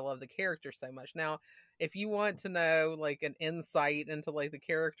much is because I love the characters so much. Now, if you want to know like an insight into like the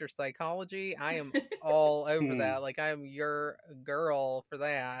character psychology, I am all over that. Like I am your girl for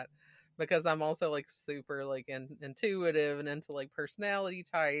that, because I'm also like super like intuitive and into like personality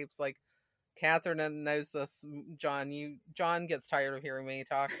types. Like Catherine knows this. John gets tired of hearing me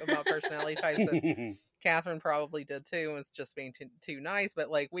talk about personality types. And Catherine probably did too, and was just being too nice. But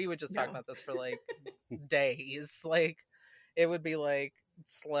like we would just talk about this for like days. Like it would be like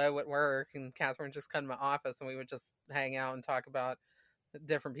slow at work, and Catherine would just come to my office, and we would just hang out and talk about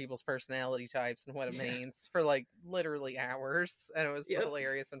different people's personality types and what it means for like literally hours, and it was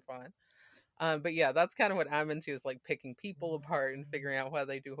hilarious and fun. But yeah, that's kind of what I'm into, is like picking people apart and figuring out why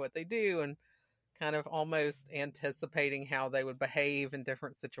they do what they do, and kind of almost anticipating how they would behave in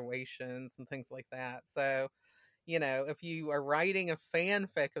different situations and things like that. So, you know, if you are writing a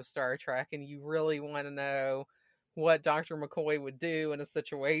fanfic of Star Trek and you really want to know what Dr. McCoy would do in a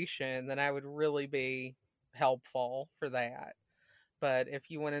situation, then I would really be helpful for that. But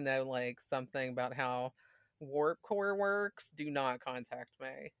if you want to know like something about how warp core works, do not contact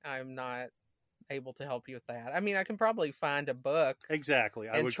me. I'm not able to help you with that. I mean, I can probably find a book exactly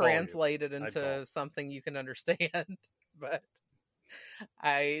and translate it into something you can understand, but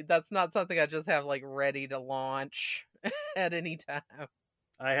that's not something I just have like ready to launch at any time.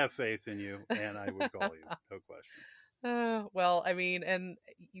 I have faith in you, and I would call you, no question. Well, I mean, and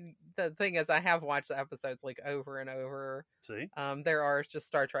the thing is, I have watched the episodes like over and over. See, there are just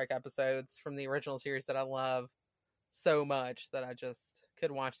Star Trek episodes from the original series that I love so much that I just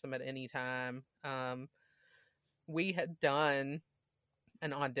could watch them at any time. We had done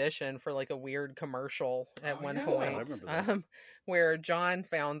an audition for like a weird commercial at one point, I remember that. where John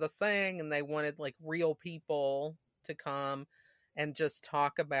found this thing and they wanted like real people to come and just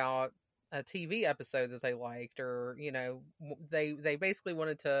talk about a TV episode that they liked, or you know, they basically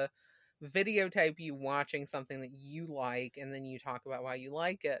wanted to videotape you watching something that you like, and then you talk about why you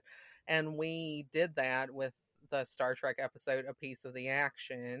like it. And we did that with the Star Trek episode A Piece of the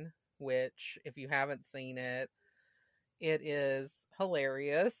Action, which if you haven't seen it, it is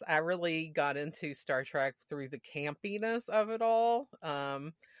hilarious. I really got into Star Trek through the campiness of it all.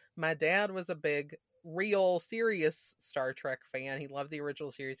 My dad was a big, real, serious Star Trek fan. He loved the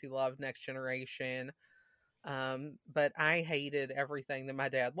original series. He loved Next Generation. But I hated everything that my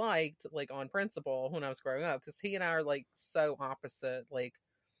dad liked, like on principle, when I was growing up, because he and I are like so opposite. Like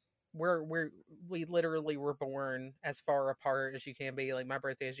we literally were born as far apart as you can be. Like my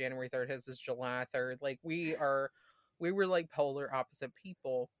birthday is January 3rd, his is July 3rd. Like we were like polar opposite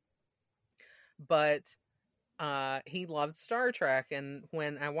people. But he loved Star Trek, and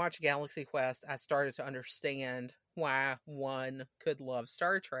when I watched Galaxy Quest, I started to understand why one could love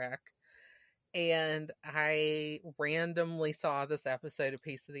Star Trek. And I randomly saw this episode, A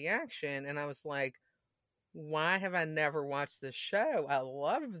Piece of the Action, and I was like, why have I never watched this show? I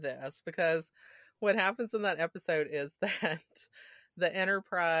love this, because what happens in that episode is that the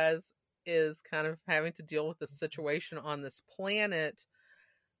Enterprise is kind of having to deal with the situation on this planet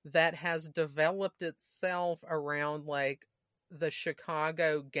that has developed itself around like the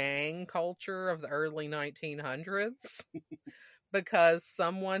Chicago gang culture of the early 1900s. Because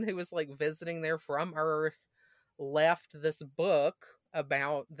someone who was like visiting there from Earth left this book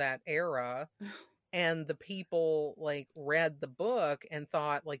about that era, and the people like read the book and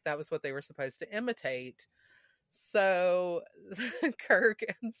thought like that was what they were supposed to imitate. So Kirk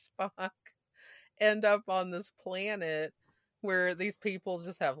and Spock end up on this planet where these people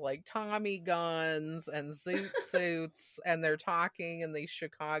just have like Tommy guns and zoot suits, and they're talking in these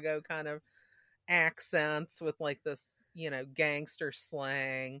Chicago kind of accents with like this, you know, gangster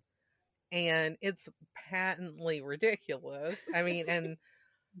slang, and it's patently ridiculous. I mean, and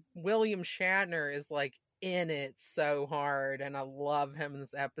William Shatner is like in it so hard, and I love him in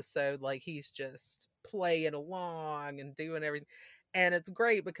this episode. Like he's just playing along and doing everything, and it's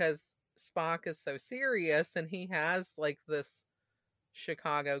great because Spock is so serious, and he has like this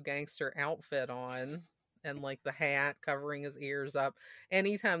Chicago gangster outfit on, and like the hat covering his ears up.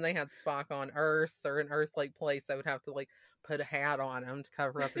 Anytime they had Spock on Earth or an Earth-like place, they would have to like put a hat on him to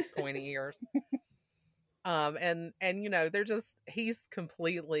cover up his pointy ears. And you know, he's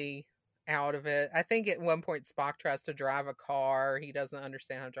completely out of it. I think at one point Spock tries to drive a car. He doesn't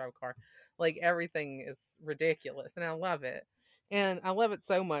understand how to drive a car. Like everything is ridiculous, and I love it. And I love it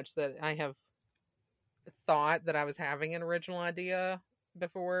so much that I have thought that I was having an original idea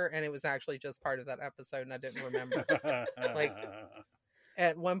before, and it was actually just part of that episode, and I didn't remember. Like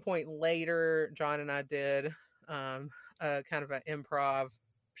at one point later, John and I did a kind of an improv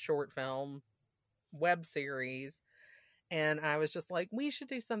short film web series, and I was just like, we should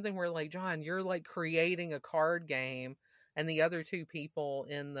do something where like, John, you're like creating a card game, and the other two people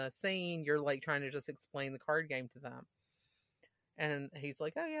in the scene, you're like trying to just explain the card game to them. And he's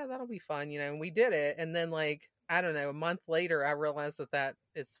like, oh yeah, that'll be fun, you know. And we did it, and then like, I don't know, a month later, I realized that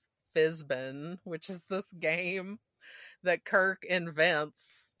is Fizbin, which is this game that Kirk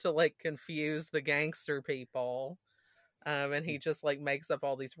invents to like confuse the gangster people. And he just like makes up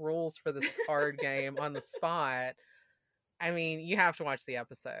all these rules for this card game on the spot. I mean, you have to watch the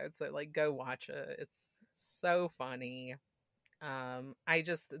episode, so like go watch it. It's so funny.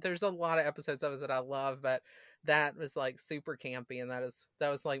 There's a lot of episodes of it that I love, but that was like super campy, and that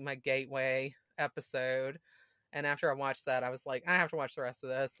was like my gateway episode. And after I watched that, I was like, I have to watch the rest of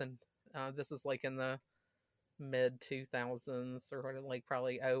this. And this is like in the mid 2000s or what, like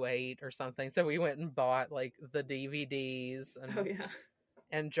probably '08 or something. So we went and bought like the DVDs, Oh yeah.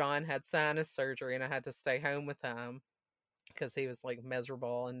 and John had sinus surgery, and I had to stay home with him because he was like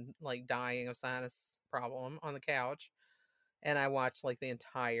miserable and like dying of sinus problem on the couch. And I watched like the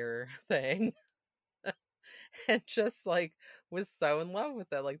entire thing and just like was so in love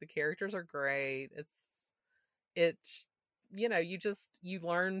with it. Like the characters are great. It's you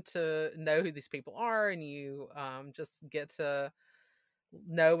learn to know who these people are, and you just get to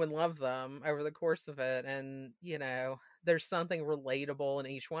know and love them over the course of it. And there's something relatable in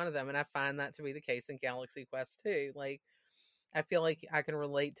each one of them, and I find that to be the case in Galaxy Quest too. Like I feel like I can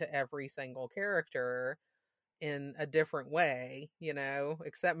relate to every single character in a different way,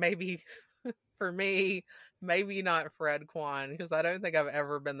 except maybe for me, maybe not Fred Kwan, because I don't think I've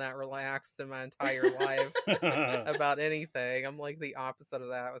ever been that relaxed in my entire life about anything. I'm like the opposite of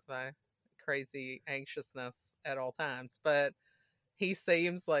that with my crazy anxiousness at all times. But he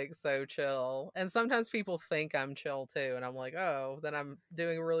seems like so chill. And sometimes people think I'm chill too. And I'm like, oh, then I'm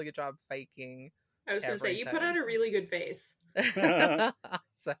doing a really good job faking. I was going to say, you put on a really good face.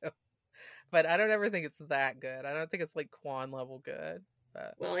 So, but I don't ever think it's that good. I don't think it's like Kwan level good.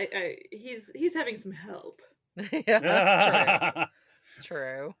 But well, he's having some help. Yeah,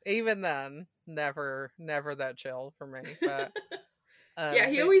 true. Even then, never that chill for me. But yeah,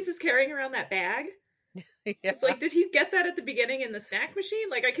 he always is carrying around that bag. Yeah. It's like, did he get that at the beginning in the snack machine?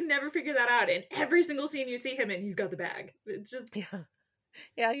 Like, I can never figure that out. In every single scene you see him in, he's got the bag. It's just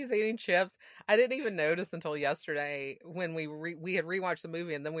yeah, he's eating chips. I didn't even notice until yesterday when we had rewatched the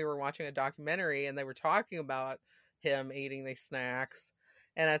movie, and then we were watching a documentary, and they were talking about him eating these snacks.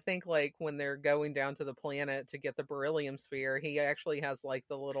 And I think like when they're going down to the planet to get the beryllium sphere, he actually has like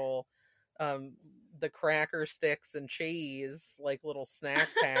the little the cracker sticks and cheese, like little snack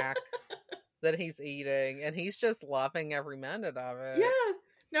pack that he's eating, and he's just loving every minute of it. Yeah.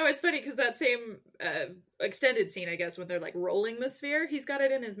 No, it's funny because that same extended scene, I guess, when they're like rolling the sphere, he's got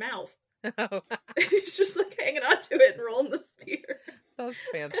it in his mouth. Oh. He's just like hanging on to it and rolling the sphere. That's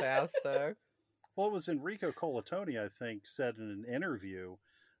fantastic. Well, it was Enrico Colantoni, I think, said in an interview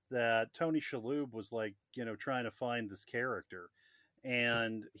that Tony Shalhoub was like, trying to find this character.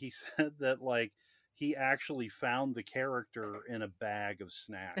 And he said that like he actually found the character in a bag of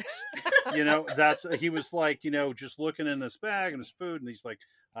snacks. He was like, just looking in this bag and his food, and he's like,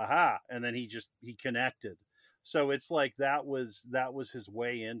 aha. And then he connected. So it's like that was his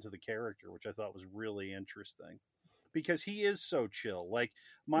way into the character, which I thought was really interesting. Because he is so chill. Like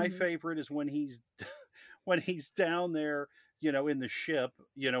my favorite is when he's down there, in the ship,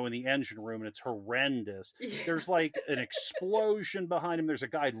 in the engine room, and it's horrendous. Yeah. There's like an explosion behind him. There's a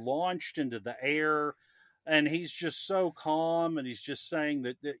guy launched into the air, and he's just so calm, and he's just saying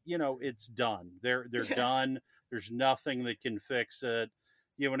that it's done. They're done. There's nothing that can fix it.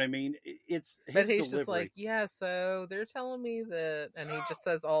 You know what I mean? But he's just like, yeah, so they're telling me that, and he just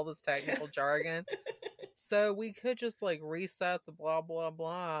says all this technical jargon. So we could just like reset the blah, blah,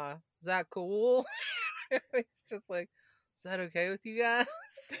 blah. Is that cool? He's just like, is that okay with you guys?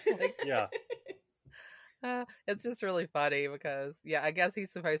 Like, yeah. It's just really funny because, yeah, I guess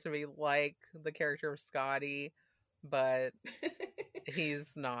he's supposed to be like the character of Scotty, but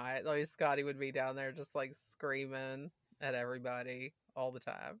he's not. Like, Scotty would be down there just like screaming at everybody all the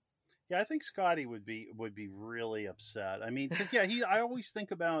time. Yeah, I think Scotty would be really upset. I mean, 'cause, yeah, I always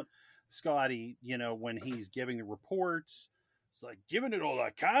think about Scotty, when he's giving the reports, it's like, giving it all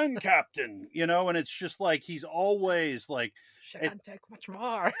I can, Captain, and it's just like, he's always like, can't take much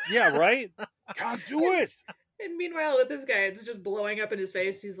more. Yeah, right? Can't do it. And meanwhile, with this guy, it's just blowing up in his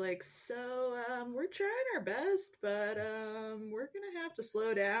face. He's like, so, we're trying our best, but, we're gonna have to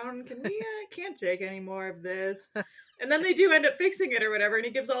slow down. Can we, can't take any more of this. And then they do end up fixing it or whatever, and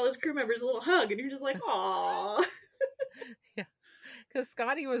he gives all his crew members a little hug, and you're just like, aww. Yeah. Because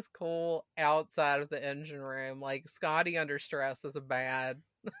Scotty was cool outside of the engine room. Like, Scotty under stress is a bad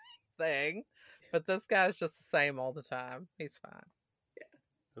thing. But this guy's just the same all the time. He's fine. Yeah.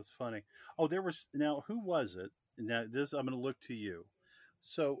 That's funny. Oh, who was it? Now, this, I'm going to look to you.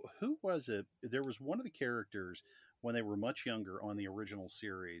 So, who was it? There was one of the characters when they were much younger on the original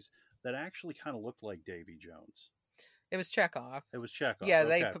series that actually kind of looked like Davy Jones. It was Chekhov. It was Chekhov. Yeah,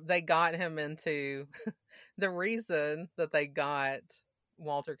 okay. they got him into the reason that they got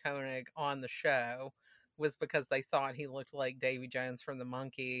Walter Koenig on the show was because they thought he looked like Davy Jones from the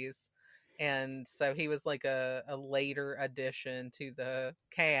Monkees, And so he was like a later addition to the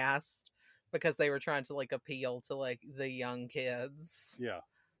cast because they were trying to like appeal to like the young kids. Yeah.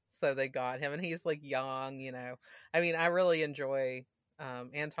 So they got him, and he's like young, you know. I mean, I really enjoy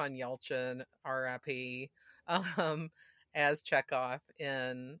Anton Yelchin, R.I.P., as Chekhov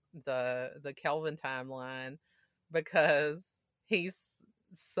in the Kelvin timeline because he's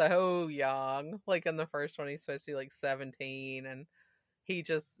so young. Like in the first one, he's supposed to be like 17, and he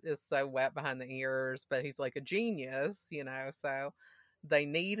just is so wet behind the ears, but he's like a genius, you know. So they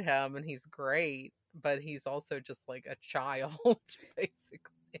need him, and he's great, but he's also just like a child, basically.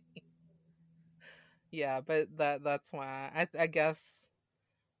 Yeah, but that's why I guess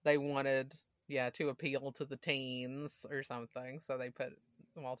they wanted to appeal to the teens or something, so they put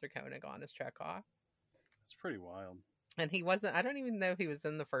Walter Koenig on as Chekhov. It's pretty wild. And he wasn't. I don't even know if he was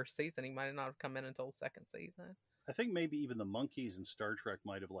in the first season. He might not have come in until the second season. I think maybe even the monkeys in Star Trek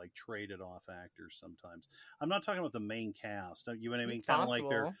might have like traded off actors sometimes. I'm not talking about the main cast. You know what I mean? Kind of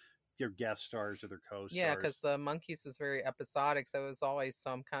like their guest stars or their co-stars. Yeah, because the monkeys was very episodic, so it was always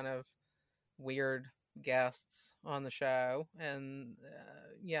some kind of weird guests on the show, and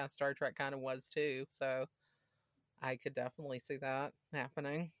Star Trek kind of was too, so I could definitely see that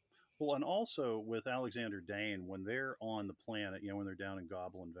happening. Well, and also with Alexander Dane, when they're on the planet, when they're down in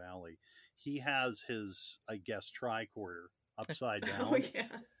Goblin Valley, he has his, I guess, tricorder upside down. Oh, yeah.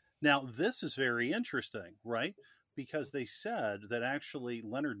 Now, this is very interesting, right? Because they said that actually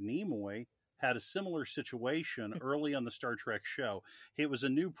Leonard Nimoy had a similar situation early on the Star Trek show. It was a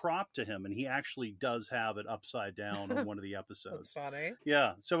new prop to him, and he actually does have it upside down on one of the episodes. That's funny.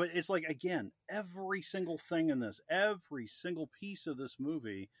 Yeah. So it's like, again, every single thing in this, every single piece of this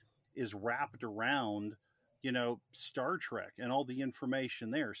movie is wrapped around, Star Trek and all the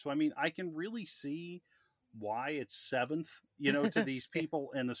information there. So, I mean, I can really see why it's seventh, to these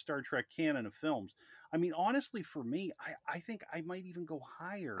people in the Star Trek canon of films. I mean, honestly, for me, I think I might even go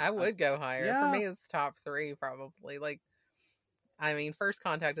higher. I would go higher. Yeah. For me, it's top 3 probably. Like, I mean, First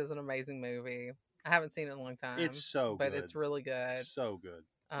Contact is an amazing movie. I haven't seen it in a long time. It's so good. But it's really good. So good.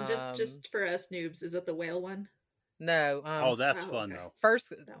 Just for us noobs, is it the whale one? No. That's fun, though.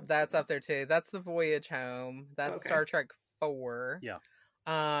 First, that's up there, too. That's The Voyage Home. That's Star Trek 4. Yeah.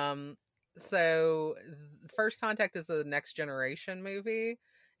 So First Contact is a Next Generation movie,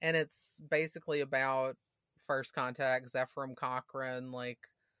 and it's basically about First Contact, Zefram Cochrane, like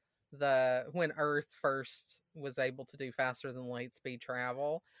when Earth first was able to do faster than light speed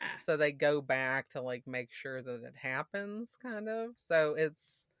travel. So they go back to like make sure that it happens, kind of. So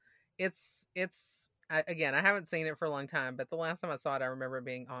it's again, I haven't seen it for a long time, but the last time I saw it, I remember it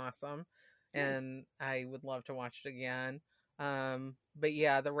being awesome, and I would love to watch it again. But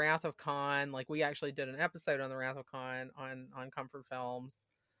yeah, The Wrath of Khan, like we actually did an episode on The Wrath of Khan on Comfort Films,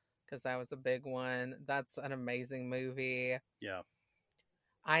 because that was a big one. That's an amazing movie. Yeah.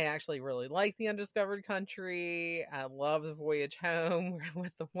 I actually really like The Undiscovered Country. I love The Voyage Home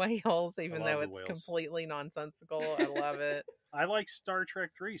with the whales, even though it's completely nonsensical. I love it. I like Star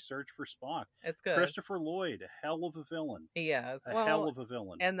Trek 3, Search for Spock. It's good. Christopher Lloyd, a hell of a villain. He is. A hell of a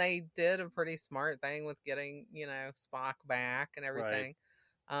villain. And they did a pretty smart thing with getting, Spock back and everything.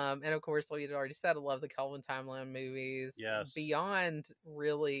 Right. And of course, like you already said, I love the Kelvin Timeline movies. Yes. Beyond,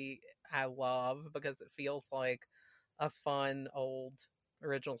 really, I love, because it feels like a fun old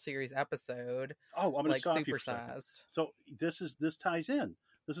original series episode. Oh, I'm going to stop you for a second. So this ties in.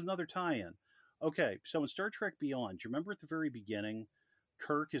 This is another tie-in. Okay, so in Star Trek Beyond, do you remember at the very beginning,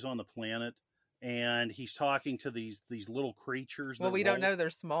 Kirk is on the planet and he's talking to these little creatures. Well, we don't know they're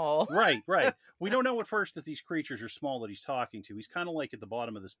small. Right. We don't know at first that these creatures are small that he's talking to. He's kind of like at the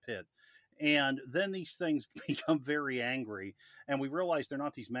bottom of this pit. And then these things become very angry, and we realize they're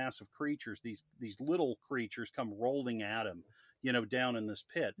not these massive creatures. These little creatures come rolling at him, down in this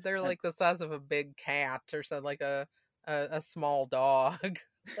pit. They're like the size of a big cat or something, like a small dog.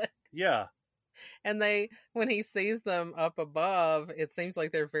 Yeah. And when he sees them up above, it seems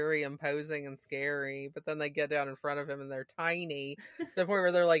like they're very imposing and scary. But then they get down in front of him and they're tiny, to the point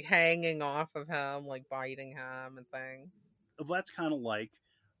where they're like hanging off of him, like biting him and things. Well, that's kind of like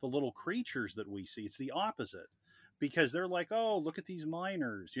the little creatures that we see. It's the opposite, because they're like, oh, look at these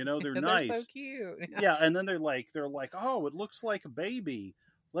miners, they're nice. They're so cute. Yeah, and then they're like, oh, it looks like a baby.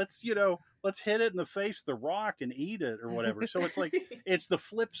 Let's hit it in the face with the rock and eat it or whatever. So it's like, it's the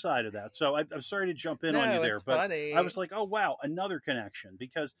flip side of that. So I'm sorry to jump in on you there, but funny. I was like, oh, wow, another connection,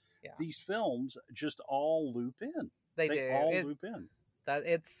 because these films just all loop in. They loop in. That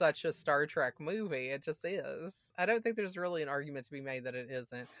it's such a Star Trek movie. It just is. I don't think there's really an argument to be made that it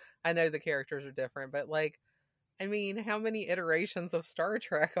isn't. I know the characters are different, but like, I mean, how many iterations of Star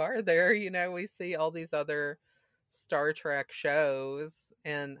Trek are there? You know, we see all these other Star Trek shows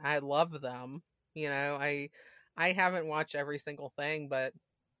and I love them. You know, I haven't watched every single thing, but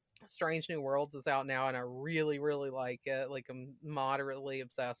Strange New Worlds is out now and I really, really like it. Like, I'm moderately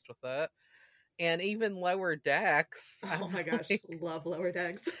obsessed with it. And even Lower Decks. Oh my gosh, like, love Lower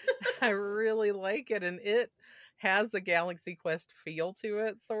Decks. I really like it. And it has a Galaxy Quest feel to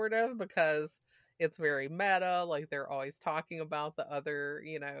it, sort of, because it's very meta. Like, they're always talking about the other,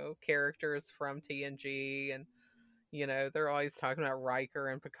 you know, characters from TNG. And, you know, they're always talking about Riker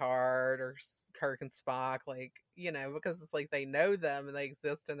and Picard or Kirk and Spock. Like, you know, because it's like they know them and they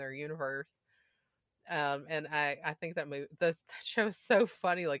exist in their universe. And I think that that show is so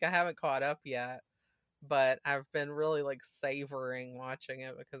funny. Like, I haven't caught up yet, but I've been really like savoring watching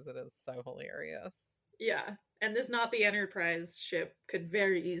it because it is so hilarious. Yeah. And this Not the Enterprise ship could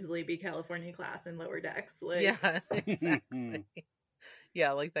very easily be California class in Lower Decks. Like, yeah, exactly.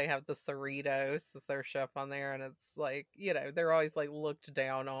 Yeah, like they have the Cerritos as their ship on there, and it's like, you know, they're always like looked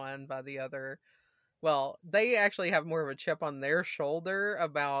down on by the other. Well, they actually have more of a chip on their shoulder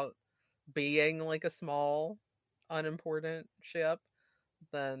about being like a small, unimportant ship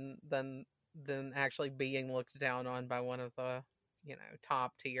than actually being looked down on by one of the, you know,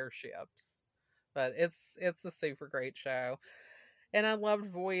 top tier ships. But it's a super great show. And I loved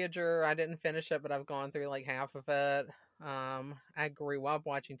Voyager. I didn't finish it, but I've gone through like half of it. I grew up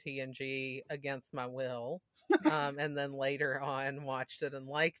watching TNG against my will. And then later on watched it and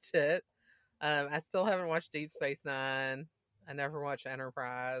liked it. I still haven't watched Deep Space Nine. I never watched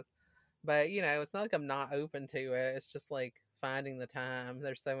Enterprise. But, you know, it's not like I'm not open to it. It's just like finding the time.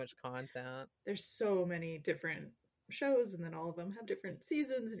 There's so much content. There's so many different shows, and then all of them have different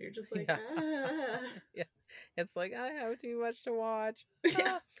seasons, and you're just like, Yeah. ah. Yeah. It's like I have too much to watch.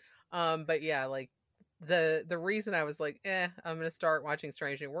 Yeah. But yeah, like the reason I was like, I'm gonna start watching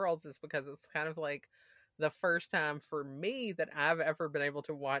Strange New Worlds is because it's kind of like the first time for me that I've ever been able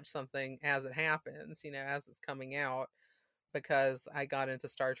to watch something as it happens, you know, as it's coming out, because I got into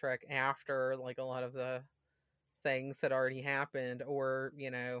Star Trek after like a lot of the things had already happened, or,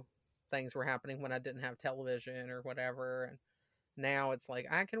 you know, things were happening when I didn't have television or whatever. And now it's like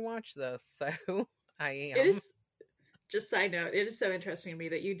I can watch this. So I am. It is, just side note, it is so interesting to me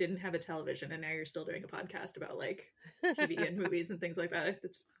that you didn't have a television and now you're still doing a podcast about like TV and movies and things like that.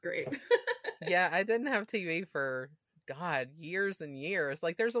 It's great. Yeah, I didn't have TV for, God, years and years.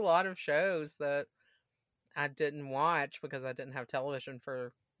 Like, there's a lot of shows that I didn't watch because I didn't have television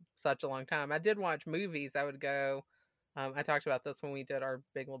for such a long time. I did watch movies. I would go, I talked about this when we did our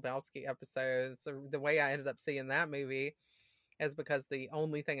Big Lebowski episodes. The way I ended up seeing that movie is because the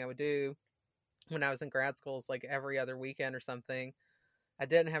only thing I would do when I was in grad school is like every other weekend or something. I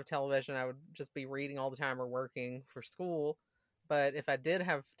didn't have television. I would just be reading all the time or working for school. But if I did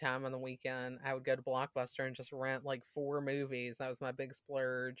have time on the weekend, I would go to Blockbuster and just rent like 4 movies. That was my big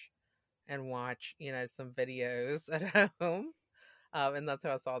splurge, and watch, you know, some videos at home. And that's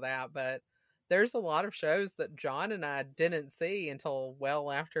how I saw that. But there's a lot of shows that John and I didn't see until well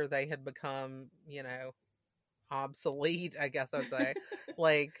after they had become, you know, obsolete, I guess I'd say.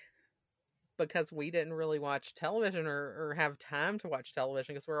 Like, because we didn't really watch television or have time to watch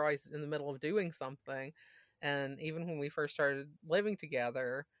television because we're always in the middle of doing something. And even when we first started living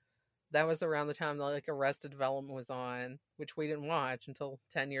together, that was around the time that like Arrested Development was on, which we didn't watch until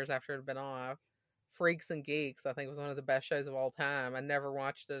 10 years after it had been off. Freaks and Geeks, I think, was one of the best shows of all time. I never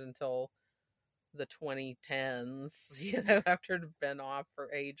watched it until the 2010s, you know, after it had been off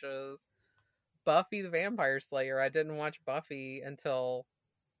for ages. Buffy the Vampire Slayer, I didn't watch Buffy until,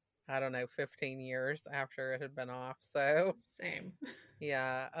 I don't know, 15 years after it had been off. So, Same.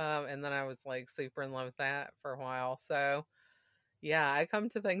 yeah. And then I was like super in love with that for a while. So, yeah, I come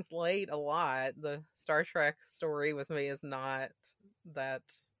to things late a lot. The Star Trek story with me is not that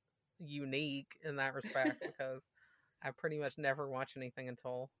unique in that respect because I pretty much never watch anything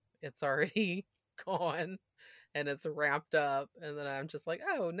until it's already gone and it's wrapped up. And then I'm just like,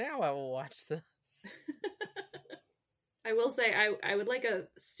 oh, now I will watch this. I will say I would like a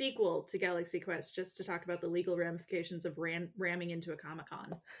sequel to Galaxy Quest just to talk about the legal ramifications of ramming into a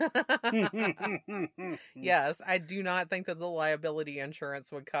Comic-Con. Yes, I do not think that the liability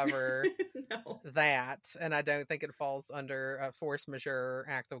insurance would cover No. that, and I don't think it falls under a force majeure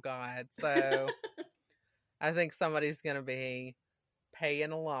act of God. So I think somebody's going to be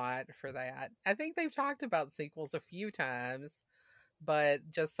paying a lot for that. I think they've talked about sequels a few times, but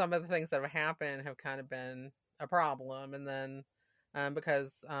just some of the things that have happened have kind of been a problem. And then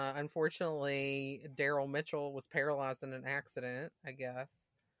because unfortunately Daryl Mitchell was paralyzed in an accident, I guess,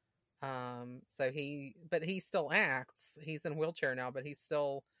 So he still acts. He's in a wheelchair now, but he's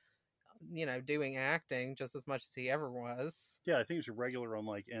still, doing acting just as much as he ever was. Yeah, I think he's a regular on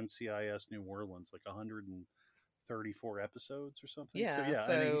like NCIS New Orleans, like 134 episodes or something. So Yeah, yeah, I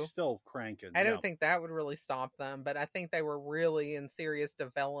mean, so he's still cranking. I Yeah. don't think that would really stop them, but I think they were really in serious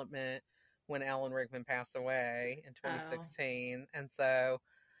development when Alan Rickman passed away in 2016. And so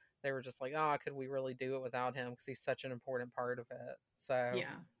they were just like, oh, could we really do it without him? Because he's such an important part of it. So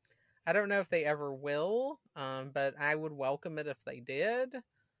Yeah. I don't know if they ever will, but I would welcome it if they did.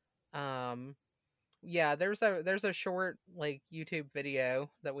 Yeah, there's a short like YouTube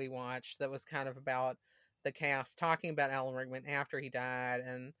video that we watched that was kind of about the cast talking about Alan Rickman after he died,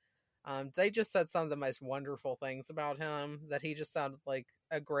 and they just said some of the most wonderful things about him, that he just sounded like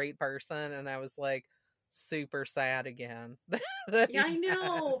a great person, and I was like super sad again. Yeah, I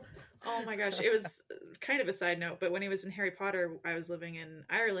know. Oh my gosh, it was kind of a side note, but when he was in Harry Potter, I was living in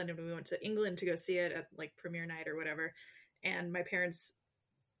Ireland and we went to England to go see it at like premiere night or whatever, and my parents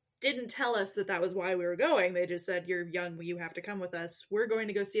didn't tell us that was why we were going. They just said, you're young, you have to come with us. We're going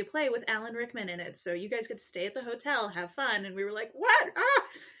to go see a play with Alan Rickman in it, so you guys get to stay at the hotel, have fun. And we were like, what? Ah!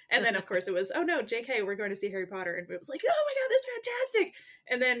 And then, of course, it was, oh no, JK, we're going to see Harry Potter. And it was like, oh my God, that's fantastic.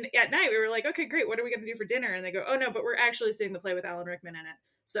 And then at night, we were like, okay, great, what are we going to do for dinner? And they go, oh no, but we're actually seeing the play with Alan Rickman in it,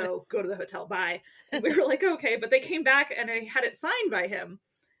 so go to the hotel, bye. And we were like, okay. But they came back and I had it signed by him,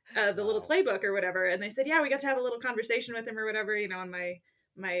 the little playbook or whatever. And they said, yeah, we got to have a little conversation with him or whatever, and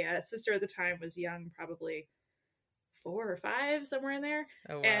my sister at the time was young, probably 4 or 5, somewhere in there.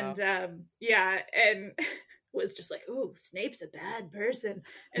 Oh, wow. And and was just like, "Ooh, Snape's a bad person."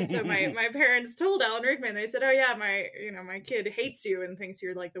 And so my parents told Alan Rickman, they said, "Oh yeah, my kid hates you and thinks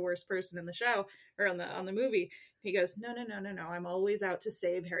you're like the worst person in the show or on the movie." He goes, "No, I'm always out to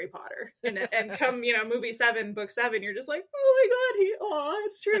save Harry Potter." And come, movie 7, book 7, you're just like, "Oh my God,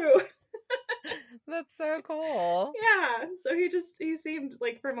 it's true." That's so cool. Yeah, so he seemed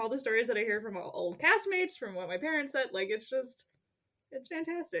like, from all the stories that I hear from old castmates, from what my parents said, like it's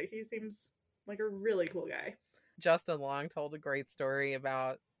fantastic. He seems like a really cool guy. Justin Long told a great story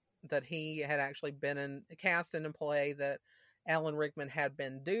about that he had actually been cast in a play that Alan Rickman had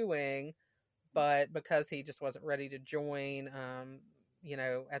been doing, but because he just wasn't ready to join,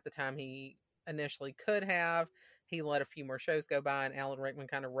 at the time he initially could have, he let a few more shows go by, and Alan Rickman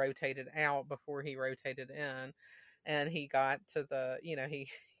kind of rotated out before he rotated in. And he got to the,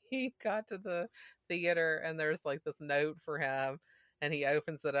 he got to the theater, and there's like this note for him, and he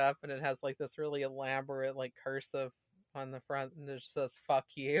opens it up, and it has like this really elaborate like cursive on the front, and it just says "fuck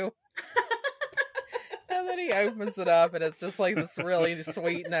you." And then he opens it up, and it's just like this really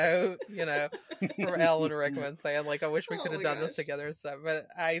sweet note, from Alan Rickman saying like, "I wish we could have done this together and stuff." But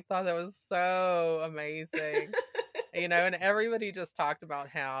I thought that was so amazing. And everybody just talked about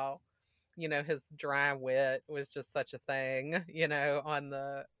how, his dry wit was just such a thing, on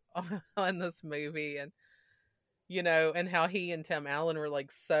this movie, and and how he and Tim Allen were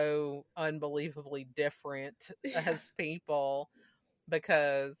like so unbelievably different as people,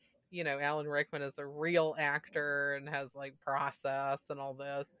 because Alan Rickman is a real actor and has like process and all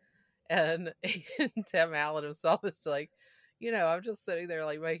this, and Tim Allen himself is like, I'm just sitting there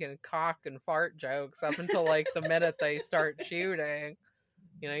like making cock and fart jokes up until like the minute they start shooting.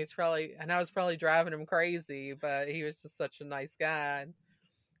 He's probably, and I was probably driving him crazy, but he was just such a nice guy.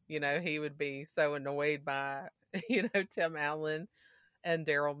 And, he would be so annoyed by, Tim Allen and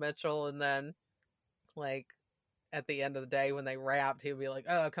Daryl Mitchell. And then like at the end of the day when they wrapped, he would be like,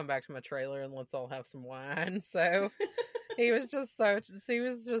 "Oh, come back to my trailer and let's all have some wine." So he was just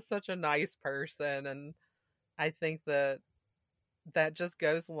such a nice person. And I think that just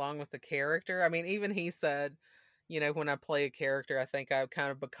goes along with the character. I mean, even he said, when I play a character, I think I've kind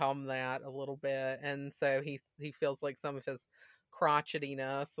of become that a little bit. And so he feels like some of his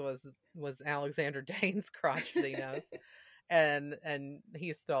crotchetiness was Alexander Dane's crotchetiness. and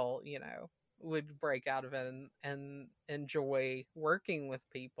he still, would break out of it and enjoy working with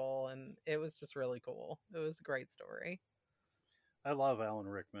people. And it was just really cool. It was a great story. I love Alan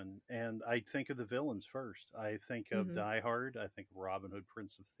Rickman, and I think of the villains first. I think of Die Hard. I think of Robin Hood,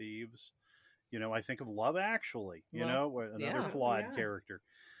 Prince of Thieves. I think of Love Actually. Another flawed character.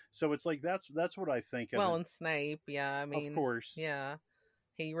 So it's like that's what I think of. Well, and Snape, yeah. I mean, of course, yeah.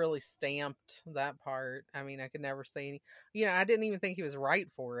 He really stamped that part. I mean, I could never say any. I didn't even think he was right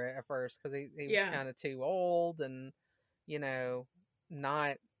for it at first, because he was kind of too old and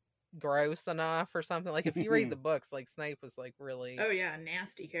not gross enough or something. Like if you read the books, like Snape was like really, oh yeah,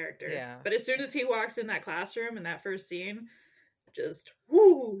 nasty character. Yeah, but as soon as he walks in that classroom in that first scene, just,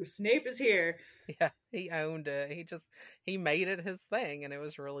 woo, Snape is here. Yeah, he owned it. He made it his thing, and it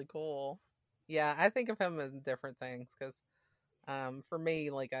was really cool. Yeah, I think of him in different things because, for me,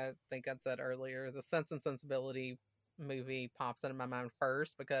 like I think I said earlier, the Sense and Sensibility movie pops into my mind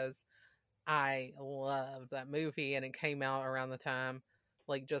first because I loved that movie, and it came out around the time,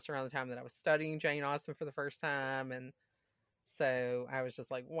 like just around the time that I was studying Jane Austen for the first time, and so I was just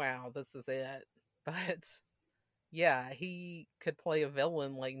like, wow, this is it. But yeah, he could play a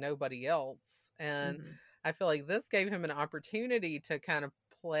villain like nobody else. And I feel like this gave him an opportunity to kind of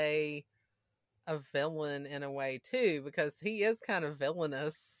play a villain in a way too, because he is kind of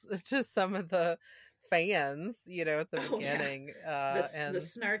villainous to some of the fans, at the beginning. Yeah. The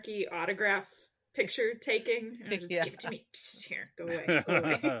snarky autograph picture taking. Just yeah. Give it to me. Psst, here, go away. Go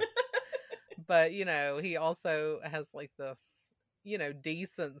away. But, he also has like this,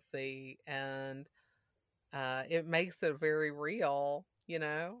 decency, and it makes it very real,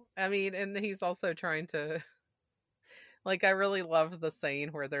 I mean, and he's also trying to, like, I really love the scene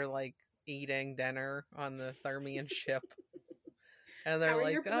where they're like eating dinner on the Thermian ship, and they're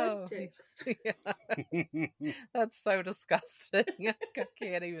like, "Oh, yeah. That's so disgusting. I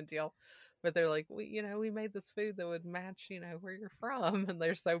can't even deal." But they're like, we made this food that would match, where you're from, and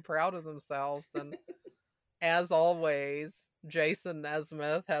they're so proud of themselves. And as always, Jason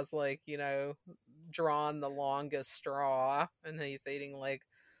Nesmith has like, drawn the longest straw, and he's eating like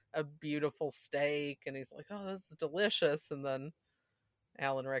a beautiful steak, and he's like, "Oh, this is delicious." And then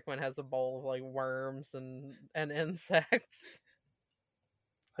Alan Rickman has a bowl of like worms and insects.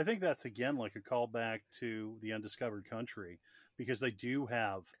 I think that's again like a callback to The Undiscovered Country, because they do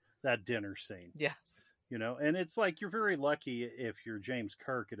have that dinner scene. Yes. And it's like you're very lucky if you're James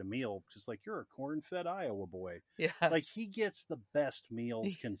Kirk at a meal, just like you're a corn-fed Iowa boy. Yeah. Like he gets the best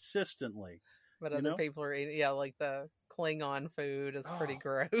meals consistently. But other people are eating, like the Klingon food is pretty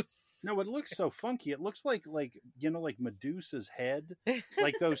gross. No, it looks so funky. It looks like Medusa's head.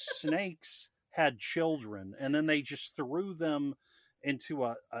 Like those snakes had children, and then they just threw them into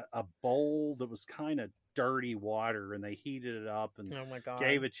a bowl that was kind of dirty water, and they heated it up and oh my God.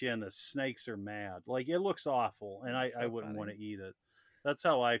 Gave it to you, and the snakes are mad. Like it looks awful, and I wouldn't want to eat it. That's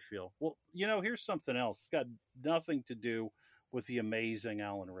how I feel. Well, here's something else. It's got nothing to do with the amazing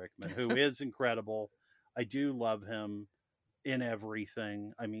Alan Rickman, who is incredible. I do love him in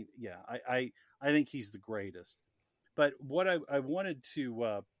everything. I mean, yeah, I think he's the greatest. But what I wanted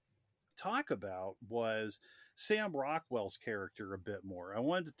to talk about was Sam Rockwell's character a bit more. I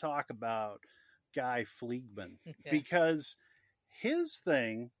wanted to talk about Guy Fleegman because his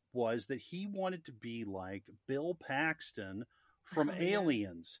thing was that he wanted to be like Bill Paxton from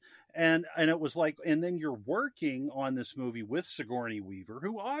Aliens. And it was like, and then you're working on this movie with Sigourney Weaver,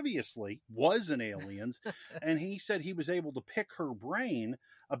 who obviously was in Aliens. And he said he was able to pick her brain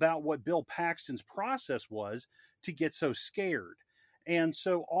about what Bill Paxton's process was to get so scared. And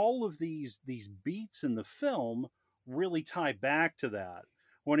so all of these beats in the film really tie back to that.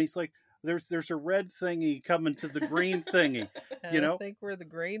 When he's like, there's a red thingy coming to the green thingy, I think we're the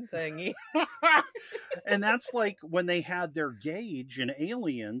green thingy. And that's like when they had their gauge in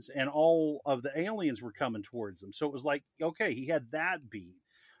Aliens, and all of the aliens were coming towards them. So it was like, okay, he had that beat,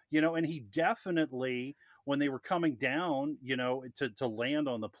 and he definitely, when they were coming down, to land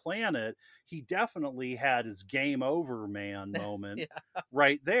on the planet, he definitely had his game over man moment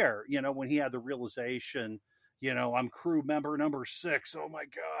right there, when he had the realization, I'm crew member number 6. Oh my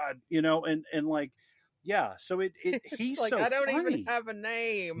God. And like, yeah. So he's like, so I don't funny. even have a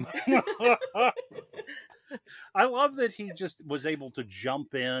name. I love that he just was able to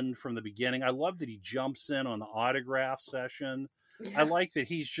jump in from the beginning. I love that he jumps in on the autograph session. Yeah. I like that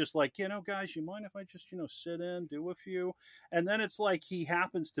he's just like, guys, you mind if I just, sit in, do a few? And then it's like he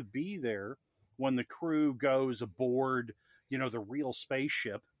happens to be there when the crew goes aboard, the real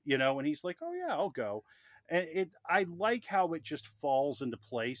spaceship, and he's like, oh yeah, I'll go. And I like how it just falls into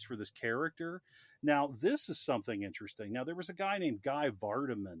place for this character. Now, this is something interesting. Now, there was a guy named Guy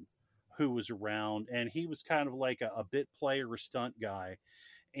Vardaman who was around, and he was kind of like a bit player, a stunt guy.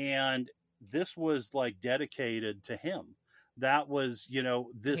 And this was like dedicated to him. That was,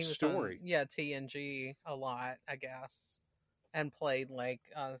 this story. TNG a lot, I guess. And played like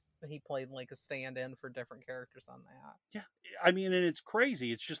he played like a stand-in for different characters on that. Yeah, I mean, and it's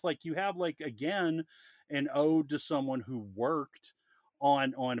crazy. It's just like you have like again an ode to someone who worked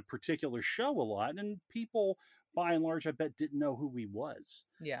on a particular show a lot, and people by and large, I bet, didn't know who he was.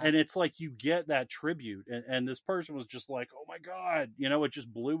 Yeah, and it's like you get that tribute, and this person was just like, oh my God, it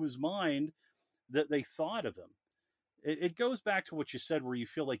just blew his mind that they thought of him. It goes back to what you said, where you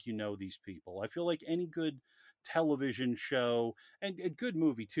feel like these people. I feel like any good television show, and a good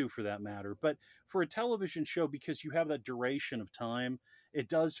movie too for that matter, but for a television show, because you have that duration of time, it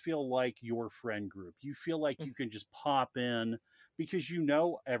does feel like your friend group. You feel like you can just pop in because you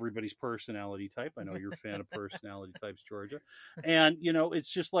know everybody's personality type. I know you're a fan of personality types, Georgia. And, it's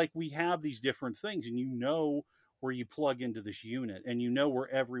just like we have these different things, and where you plug into this unit, and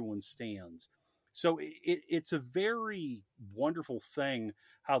where everyone stands. So it's a very wonderful thing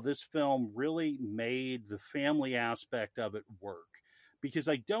how this film really made the family aspect of it work, because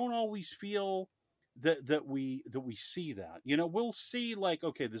I don't always feel that we see that. We'll see like,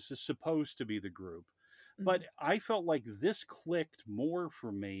 okay, this is supposed to be the group, but I felt like this clicked more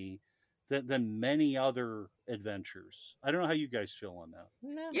for me than many other adventures. I don't know how you guys feel on that.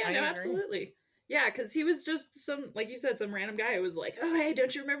 No, absolutely. Yeah, because he was just like you said, some random guy who was like, oh, hey,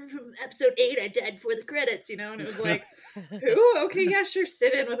 don't you remember from episode 8 I died before the credits, and it was like, who? Okay, yeah, sure,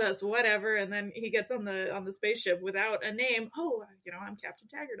 sit in with us, whatever. And then he gets on the spaceship without a name. Oh, I'm Captain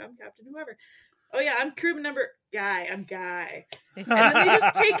Taggart, I'm Captain whoever. Oh yeah, I'm crewman number Guy, I'm Guy. And then they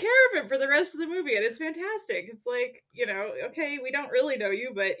just take care of him for the rest of the movie, and it's fantastic. It's like, okay, we don't really know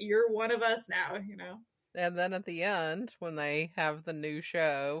you, but you're one of us now, And then at the end, when they have the new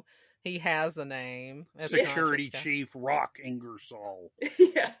show, he has a name. Security Chief Rock Ingersoll.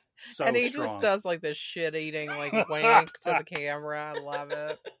 Yeah. So and he strong. just does like this shit-eating like wink to the camera. I love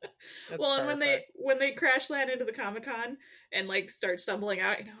it. It's well, and perfect. when they crash land into the Comic-Con and like start stumbling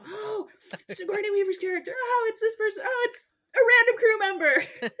out, oh, Sigourney Weaver's character. Oh, it's this person. Oh, it's a random crew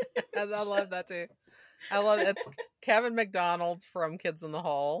member. I love that too. I love it. It's Kevin McDonald from Kids in the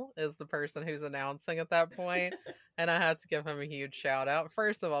Hall is the person who's announcing at that point, and I have to give him a huge shout out.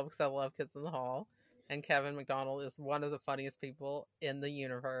 First of all, because I love Kids in the Hall, and Kevin McDonald is one of the funniest people in the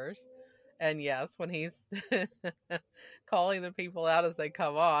universe. And yes, when he's calling the people out as they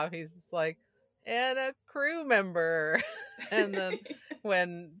come off, he's just like, and a crew member. And then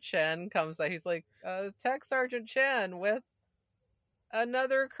when Chen comes out, he's like, Tech Sergeant Chen with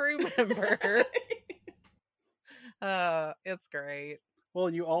another crew member. It's great. Well,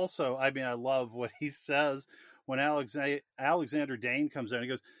 and you also, I love what he says when Alexander Dane comes in. He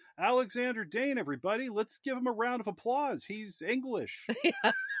goes, Alexander Dane, everybody, let's give him a round of applause. He's English.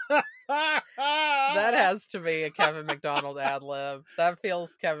 That has to be a Kevin McDonald ad lib. That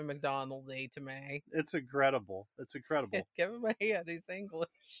feels Kevin McDonald-y to me. It's incredible. Give him a hand. He's English.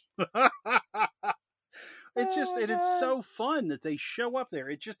 It's just, and it's so fun that they show up there.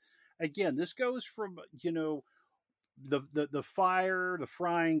 It just, again, this goes from, the fire, the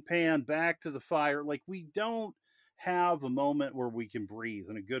frying pan, back to the fire. Like, we don't have a moment where we can breathe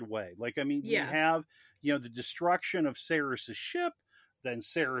in a good way. Like, we have, the destruction of Saris's ship. Then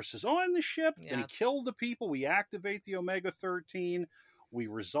Saris is on the ship. Then he killed the people. We activate the Omega-13. We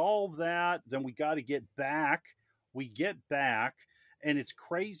resolve that. Then we got to get back. We get back. And it's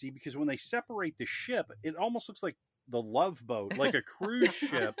crazy because when they separate the ship, it almost looks like the Love Boat, like a cruise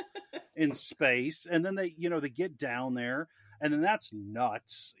ship in space. And then they, they get down there, and then that's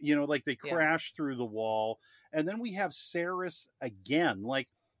nuts. Like they crash through the wall. And then we have Saris again. Like,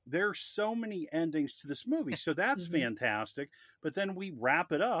 there's so many endings to this movie. So that's fantastic. But then we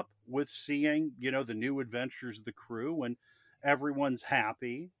wrap it up with seeing, the new adventures of the crew, and everyone's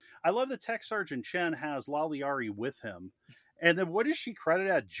happy. I love that Tech Sergeant Chen has Laliari with him. And then what is she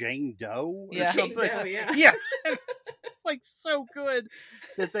credited at? Jane Doe? Or something? Jane Doe, yeah. Yeah. It's like so good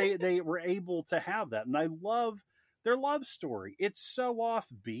that they were able to have that. And I love their love story. It's so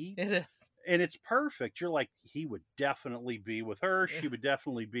offbeat. It is. And it's perfect. You're like, he would definitely be with her. She would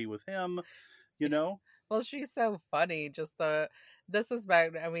definitely be with him, Well, she's so funny. This is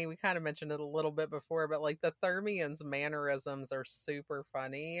back, we kind of mentioned it a little bit before, but like the Thermians' mannerisms are super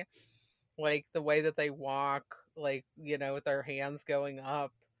funny. Like the way that they walk, like, with their hands going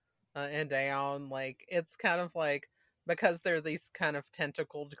up and down. Like, it's kind of like, because they're these kind of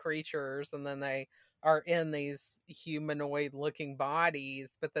tentacled creatures, and then they are in these humanoid looking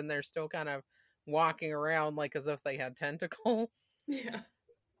bodies, but then they're still kind of walking around like as if they had tentacles. Yeah.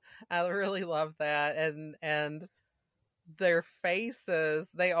 I really love that. And their faces,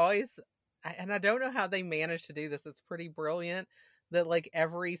 they always, and I don't know how they manage to do this. It's pretty brilliant that like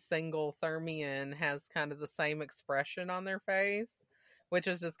every single Thermian has kind of the same expression on their face, which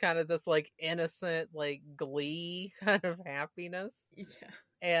is just kind of this like innocent, like glee kind of happiness. Yeah.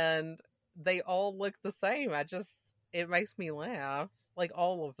 And they all look the same. It makes me laugh. Like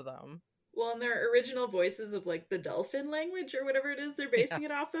all of them. Well, and their original voices of like the dolphin language or whatever it is they're basing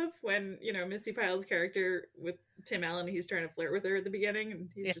it off of, when, Missy Pyle's character with Tim Allen, he's trying to flirt with her at the beginning, and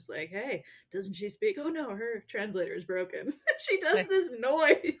he's just like, hey, doesn't she speak? Oh no, her translator is broken. She does this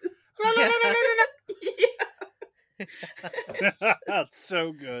noise. Yeah. Yeah. That's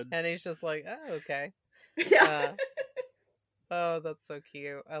so good. And he's just like, oh, okay. Yeah. Oh, that's so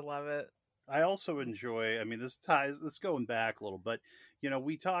cute. I love it. I also enjoy, I mean, this going back a little, but,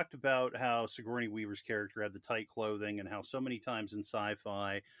 we talked about how Sigourney Weaver's character had the tight clothing and how so many times in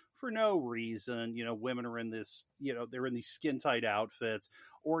sci-fi, for no reason, women are in this, they're in these skin tight outfits,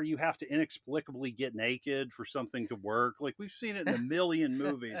 or you have to inexplicably get naked for something to work. Like, we've seen it in a million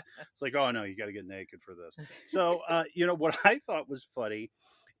movies. It's like, oh no, you got to get naked for this. So, what I thought was funny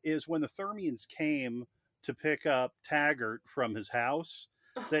is when the Thermians came to pick up Taggart from his house,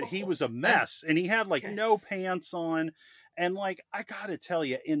 that he was a mess and he had like no pants on. And like, I gotta tell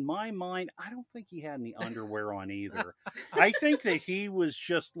you, in my mind, I don't think he had any underwear on either. I think that he was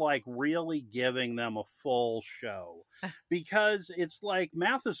just like really giving them a full show, because it's like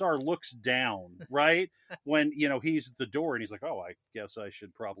Mathesar looks down, right? When, he's at the door and he's like, oh, I guess I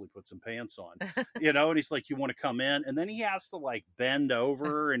should probably put some pants on, and he's like, you want to come in? And then he has to like bend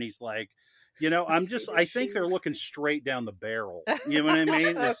over and he's like, I think they're looking straight down the barrel. You know what I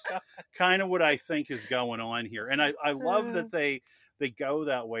mean? It's kind of what I think is going on here. And I love that they go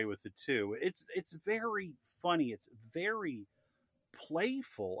that way with it too. It's very funny. It's very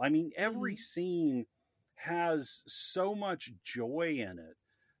playful. I mean, every scene has so much joy in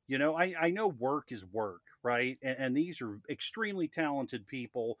it. I know work is work, right? And these are extremely talented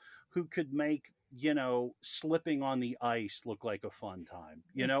people who could make, slipping on the ice look like a fun time,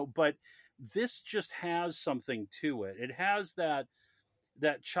 but this just has something to it. It has that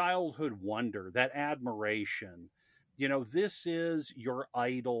childhood wonder, that admiration. This is your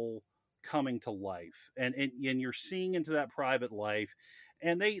idol coming to life, and you're seeing into that private life,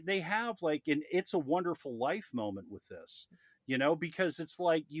 and they have like an It's a Wonderful Life moment with this, because it's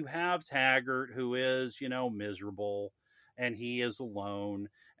like you have Taggart, who is, miserable, and he is alone,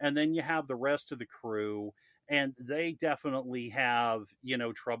 and then you have the rest of the crew, and they definitely have,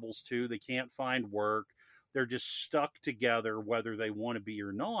 troubles too. They can't find work. They're just stuck together, whether they want to be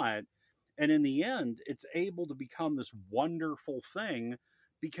or not. And in the end, it's able to become this wonderful thing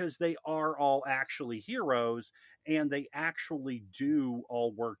because they are all actually heroes and they actually do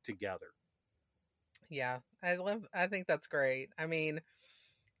all work together. Yeah, I think that's great. I mean,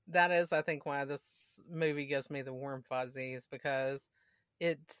 that is, I think, why this movie gives me the warm fuzzies, because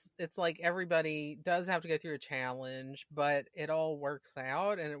it's like everybody does have to go through a challenge, but it all works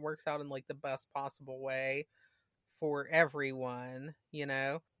out, and it works out in like the best possible way for everyone,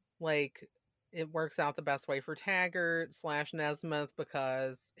 like it works out the best way for Taggart / Nesmith,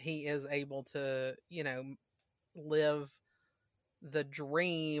 because he is able to, live the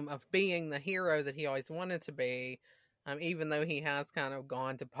dream of being the hero that he always wanted to be. Even though he has kind of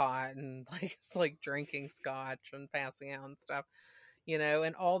gone to pot and like it's like drinking scotch and passing out and stuff,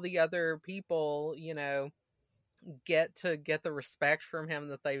 and all the other people, get the respect from him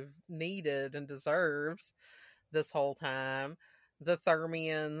that they've needed and deserved this whole time. The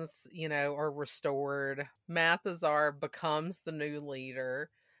Thermians, are restored. Mathesar becomes the new leader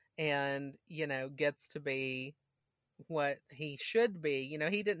and, gets to be what he should be.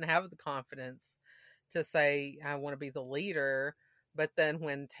 He didn't have the confidence to say, I want to be the leader. But then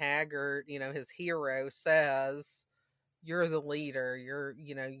when Taggart, his hero, says, you're the leader,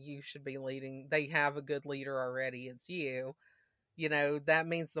 you should be leading. They have a good leader already. It's you. That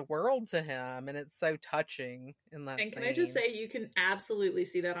means the world to him. And it's so touching in that And scene. can I just say, you can absolutely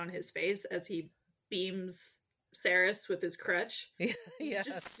see that on his face as he beams Saris with his crutch. He's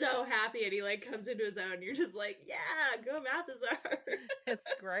just so happy, and he like comes into his own. You're just like, yeah, go Mathesar. It's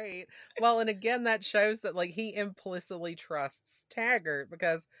great. Well, and again, that shows that like he implicitly trusts Taggart,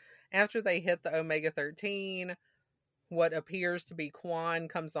 because after they hit the Omega-13, what appears to be Quan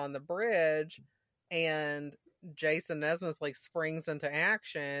comes on the bridge, and Jason Nesmith like springs into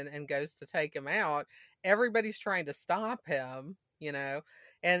action and goes to take him out. Everybody's trying to stop him,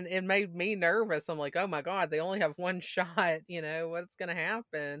 and it made me nervous. I'm like, oh my God, they only have one shot. What's going to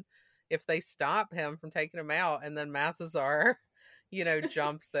happen if they stop him from taking him out? And then Mathesar,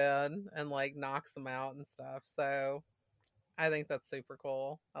 jumps in and like knocks him out and stuff. So I think that's super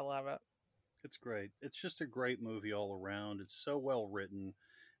cool. I love it. It's great. It's just a great movie all around. It's so well written,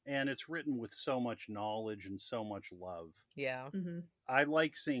 and it's written with so much knowledge and so much love. Yeah. Mm-hmm. I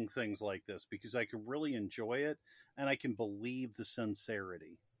like seeing things like this because I can really enjoy it and I can believe the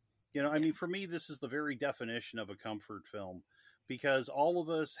sincerity. I mean, for me, this is the very definition of a comfort film, because all of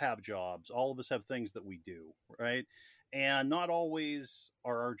us have jobs. All of us have things that we do, right? And not always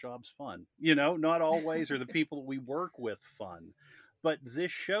are our jobs fun. Not always are the people that we work with fun. But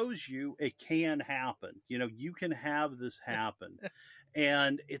this shows you it can happen. You can have this happen.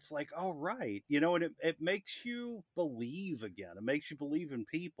 And it's like, oh, right. And it makes you believe again. It makes you believe in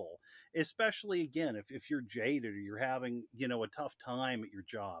people, especially again, if you're jaded or you're having, a tough time at your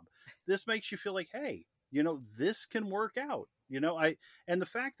job. This makes you feel like, hey, this can work out. And the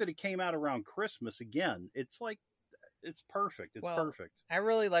fact that it came out around Christmas again, it's like, it's perfect. It's perfect. I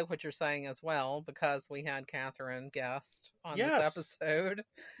really like what you're saying as well, because we had Catherine guest on this episode,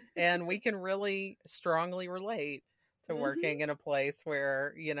 and we can really strongly relate to working in a place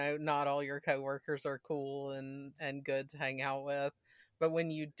where, not all your coworkers are cool and good to hang out with. But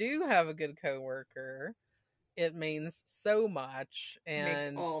when you do have a good coworker, it means so much,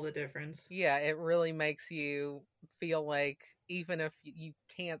 and makes all the difference. Yeah, it really makes you feel like even if you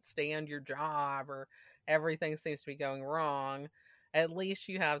can't stand your job or everything seems to be going wrong, at least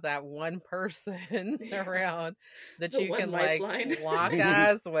you have that one person around that you can lifeline. Lock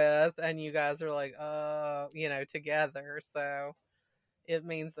eyes with, and you guys are like, together. So it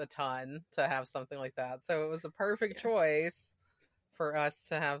means a ton to have something like that. So it was a perfect choice for us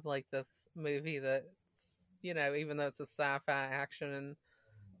to have like this movie that, even though it's a sci-fi action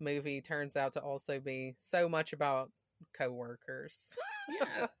movie, turns out to also be so much about coworkers.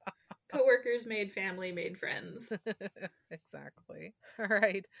 Yeah. Coworkers made family, made friends. Exactly. All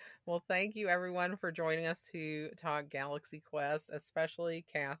right. Well, thank you everyone for joining us to talk Galaxy Quest, especially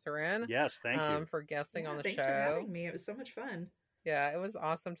Catherine. Yes, thank you for guesting on the thanks show. Thanks for having me. It was so much fun. Yeah, it was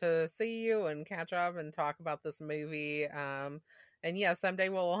awesome to see you and catch up and talk about this movie. And yeah, someday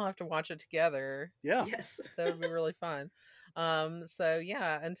we'll all have to watch it together. Yeah. Yes. That would be really fun. So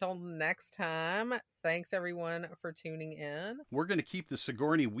yeah, until next time, thanks everyone for tuning in. We're going to keep the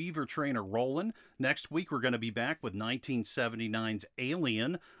Sigourney Weaver trainer rolling. Next week, we're going to be back with 1979's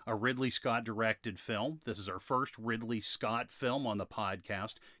Alien, a Ridley Scott directed film. This is our first Ridley Scott film on the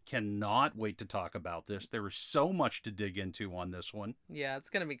podcast. Cannot wait to talk about this. There is so much to dig into on this one. Yeah, it's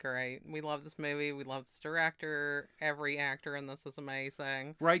going to be great. We love this movie. We love this director. Every actor in this is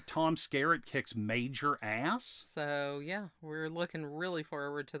amazing. Right, Tom Skerritt kicks major ass. So yeah, we're looking really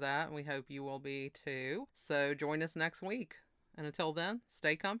forward to that, and we hope you will be too. So join us next week. And until then,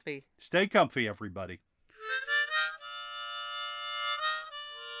 stay comfy. Stay comfy, everybody.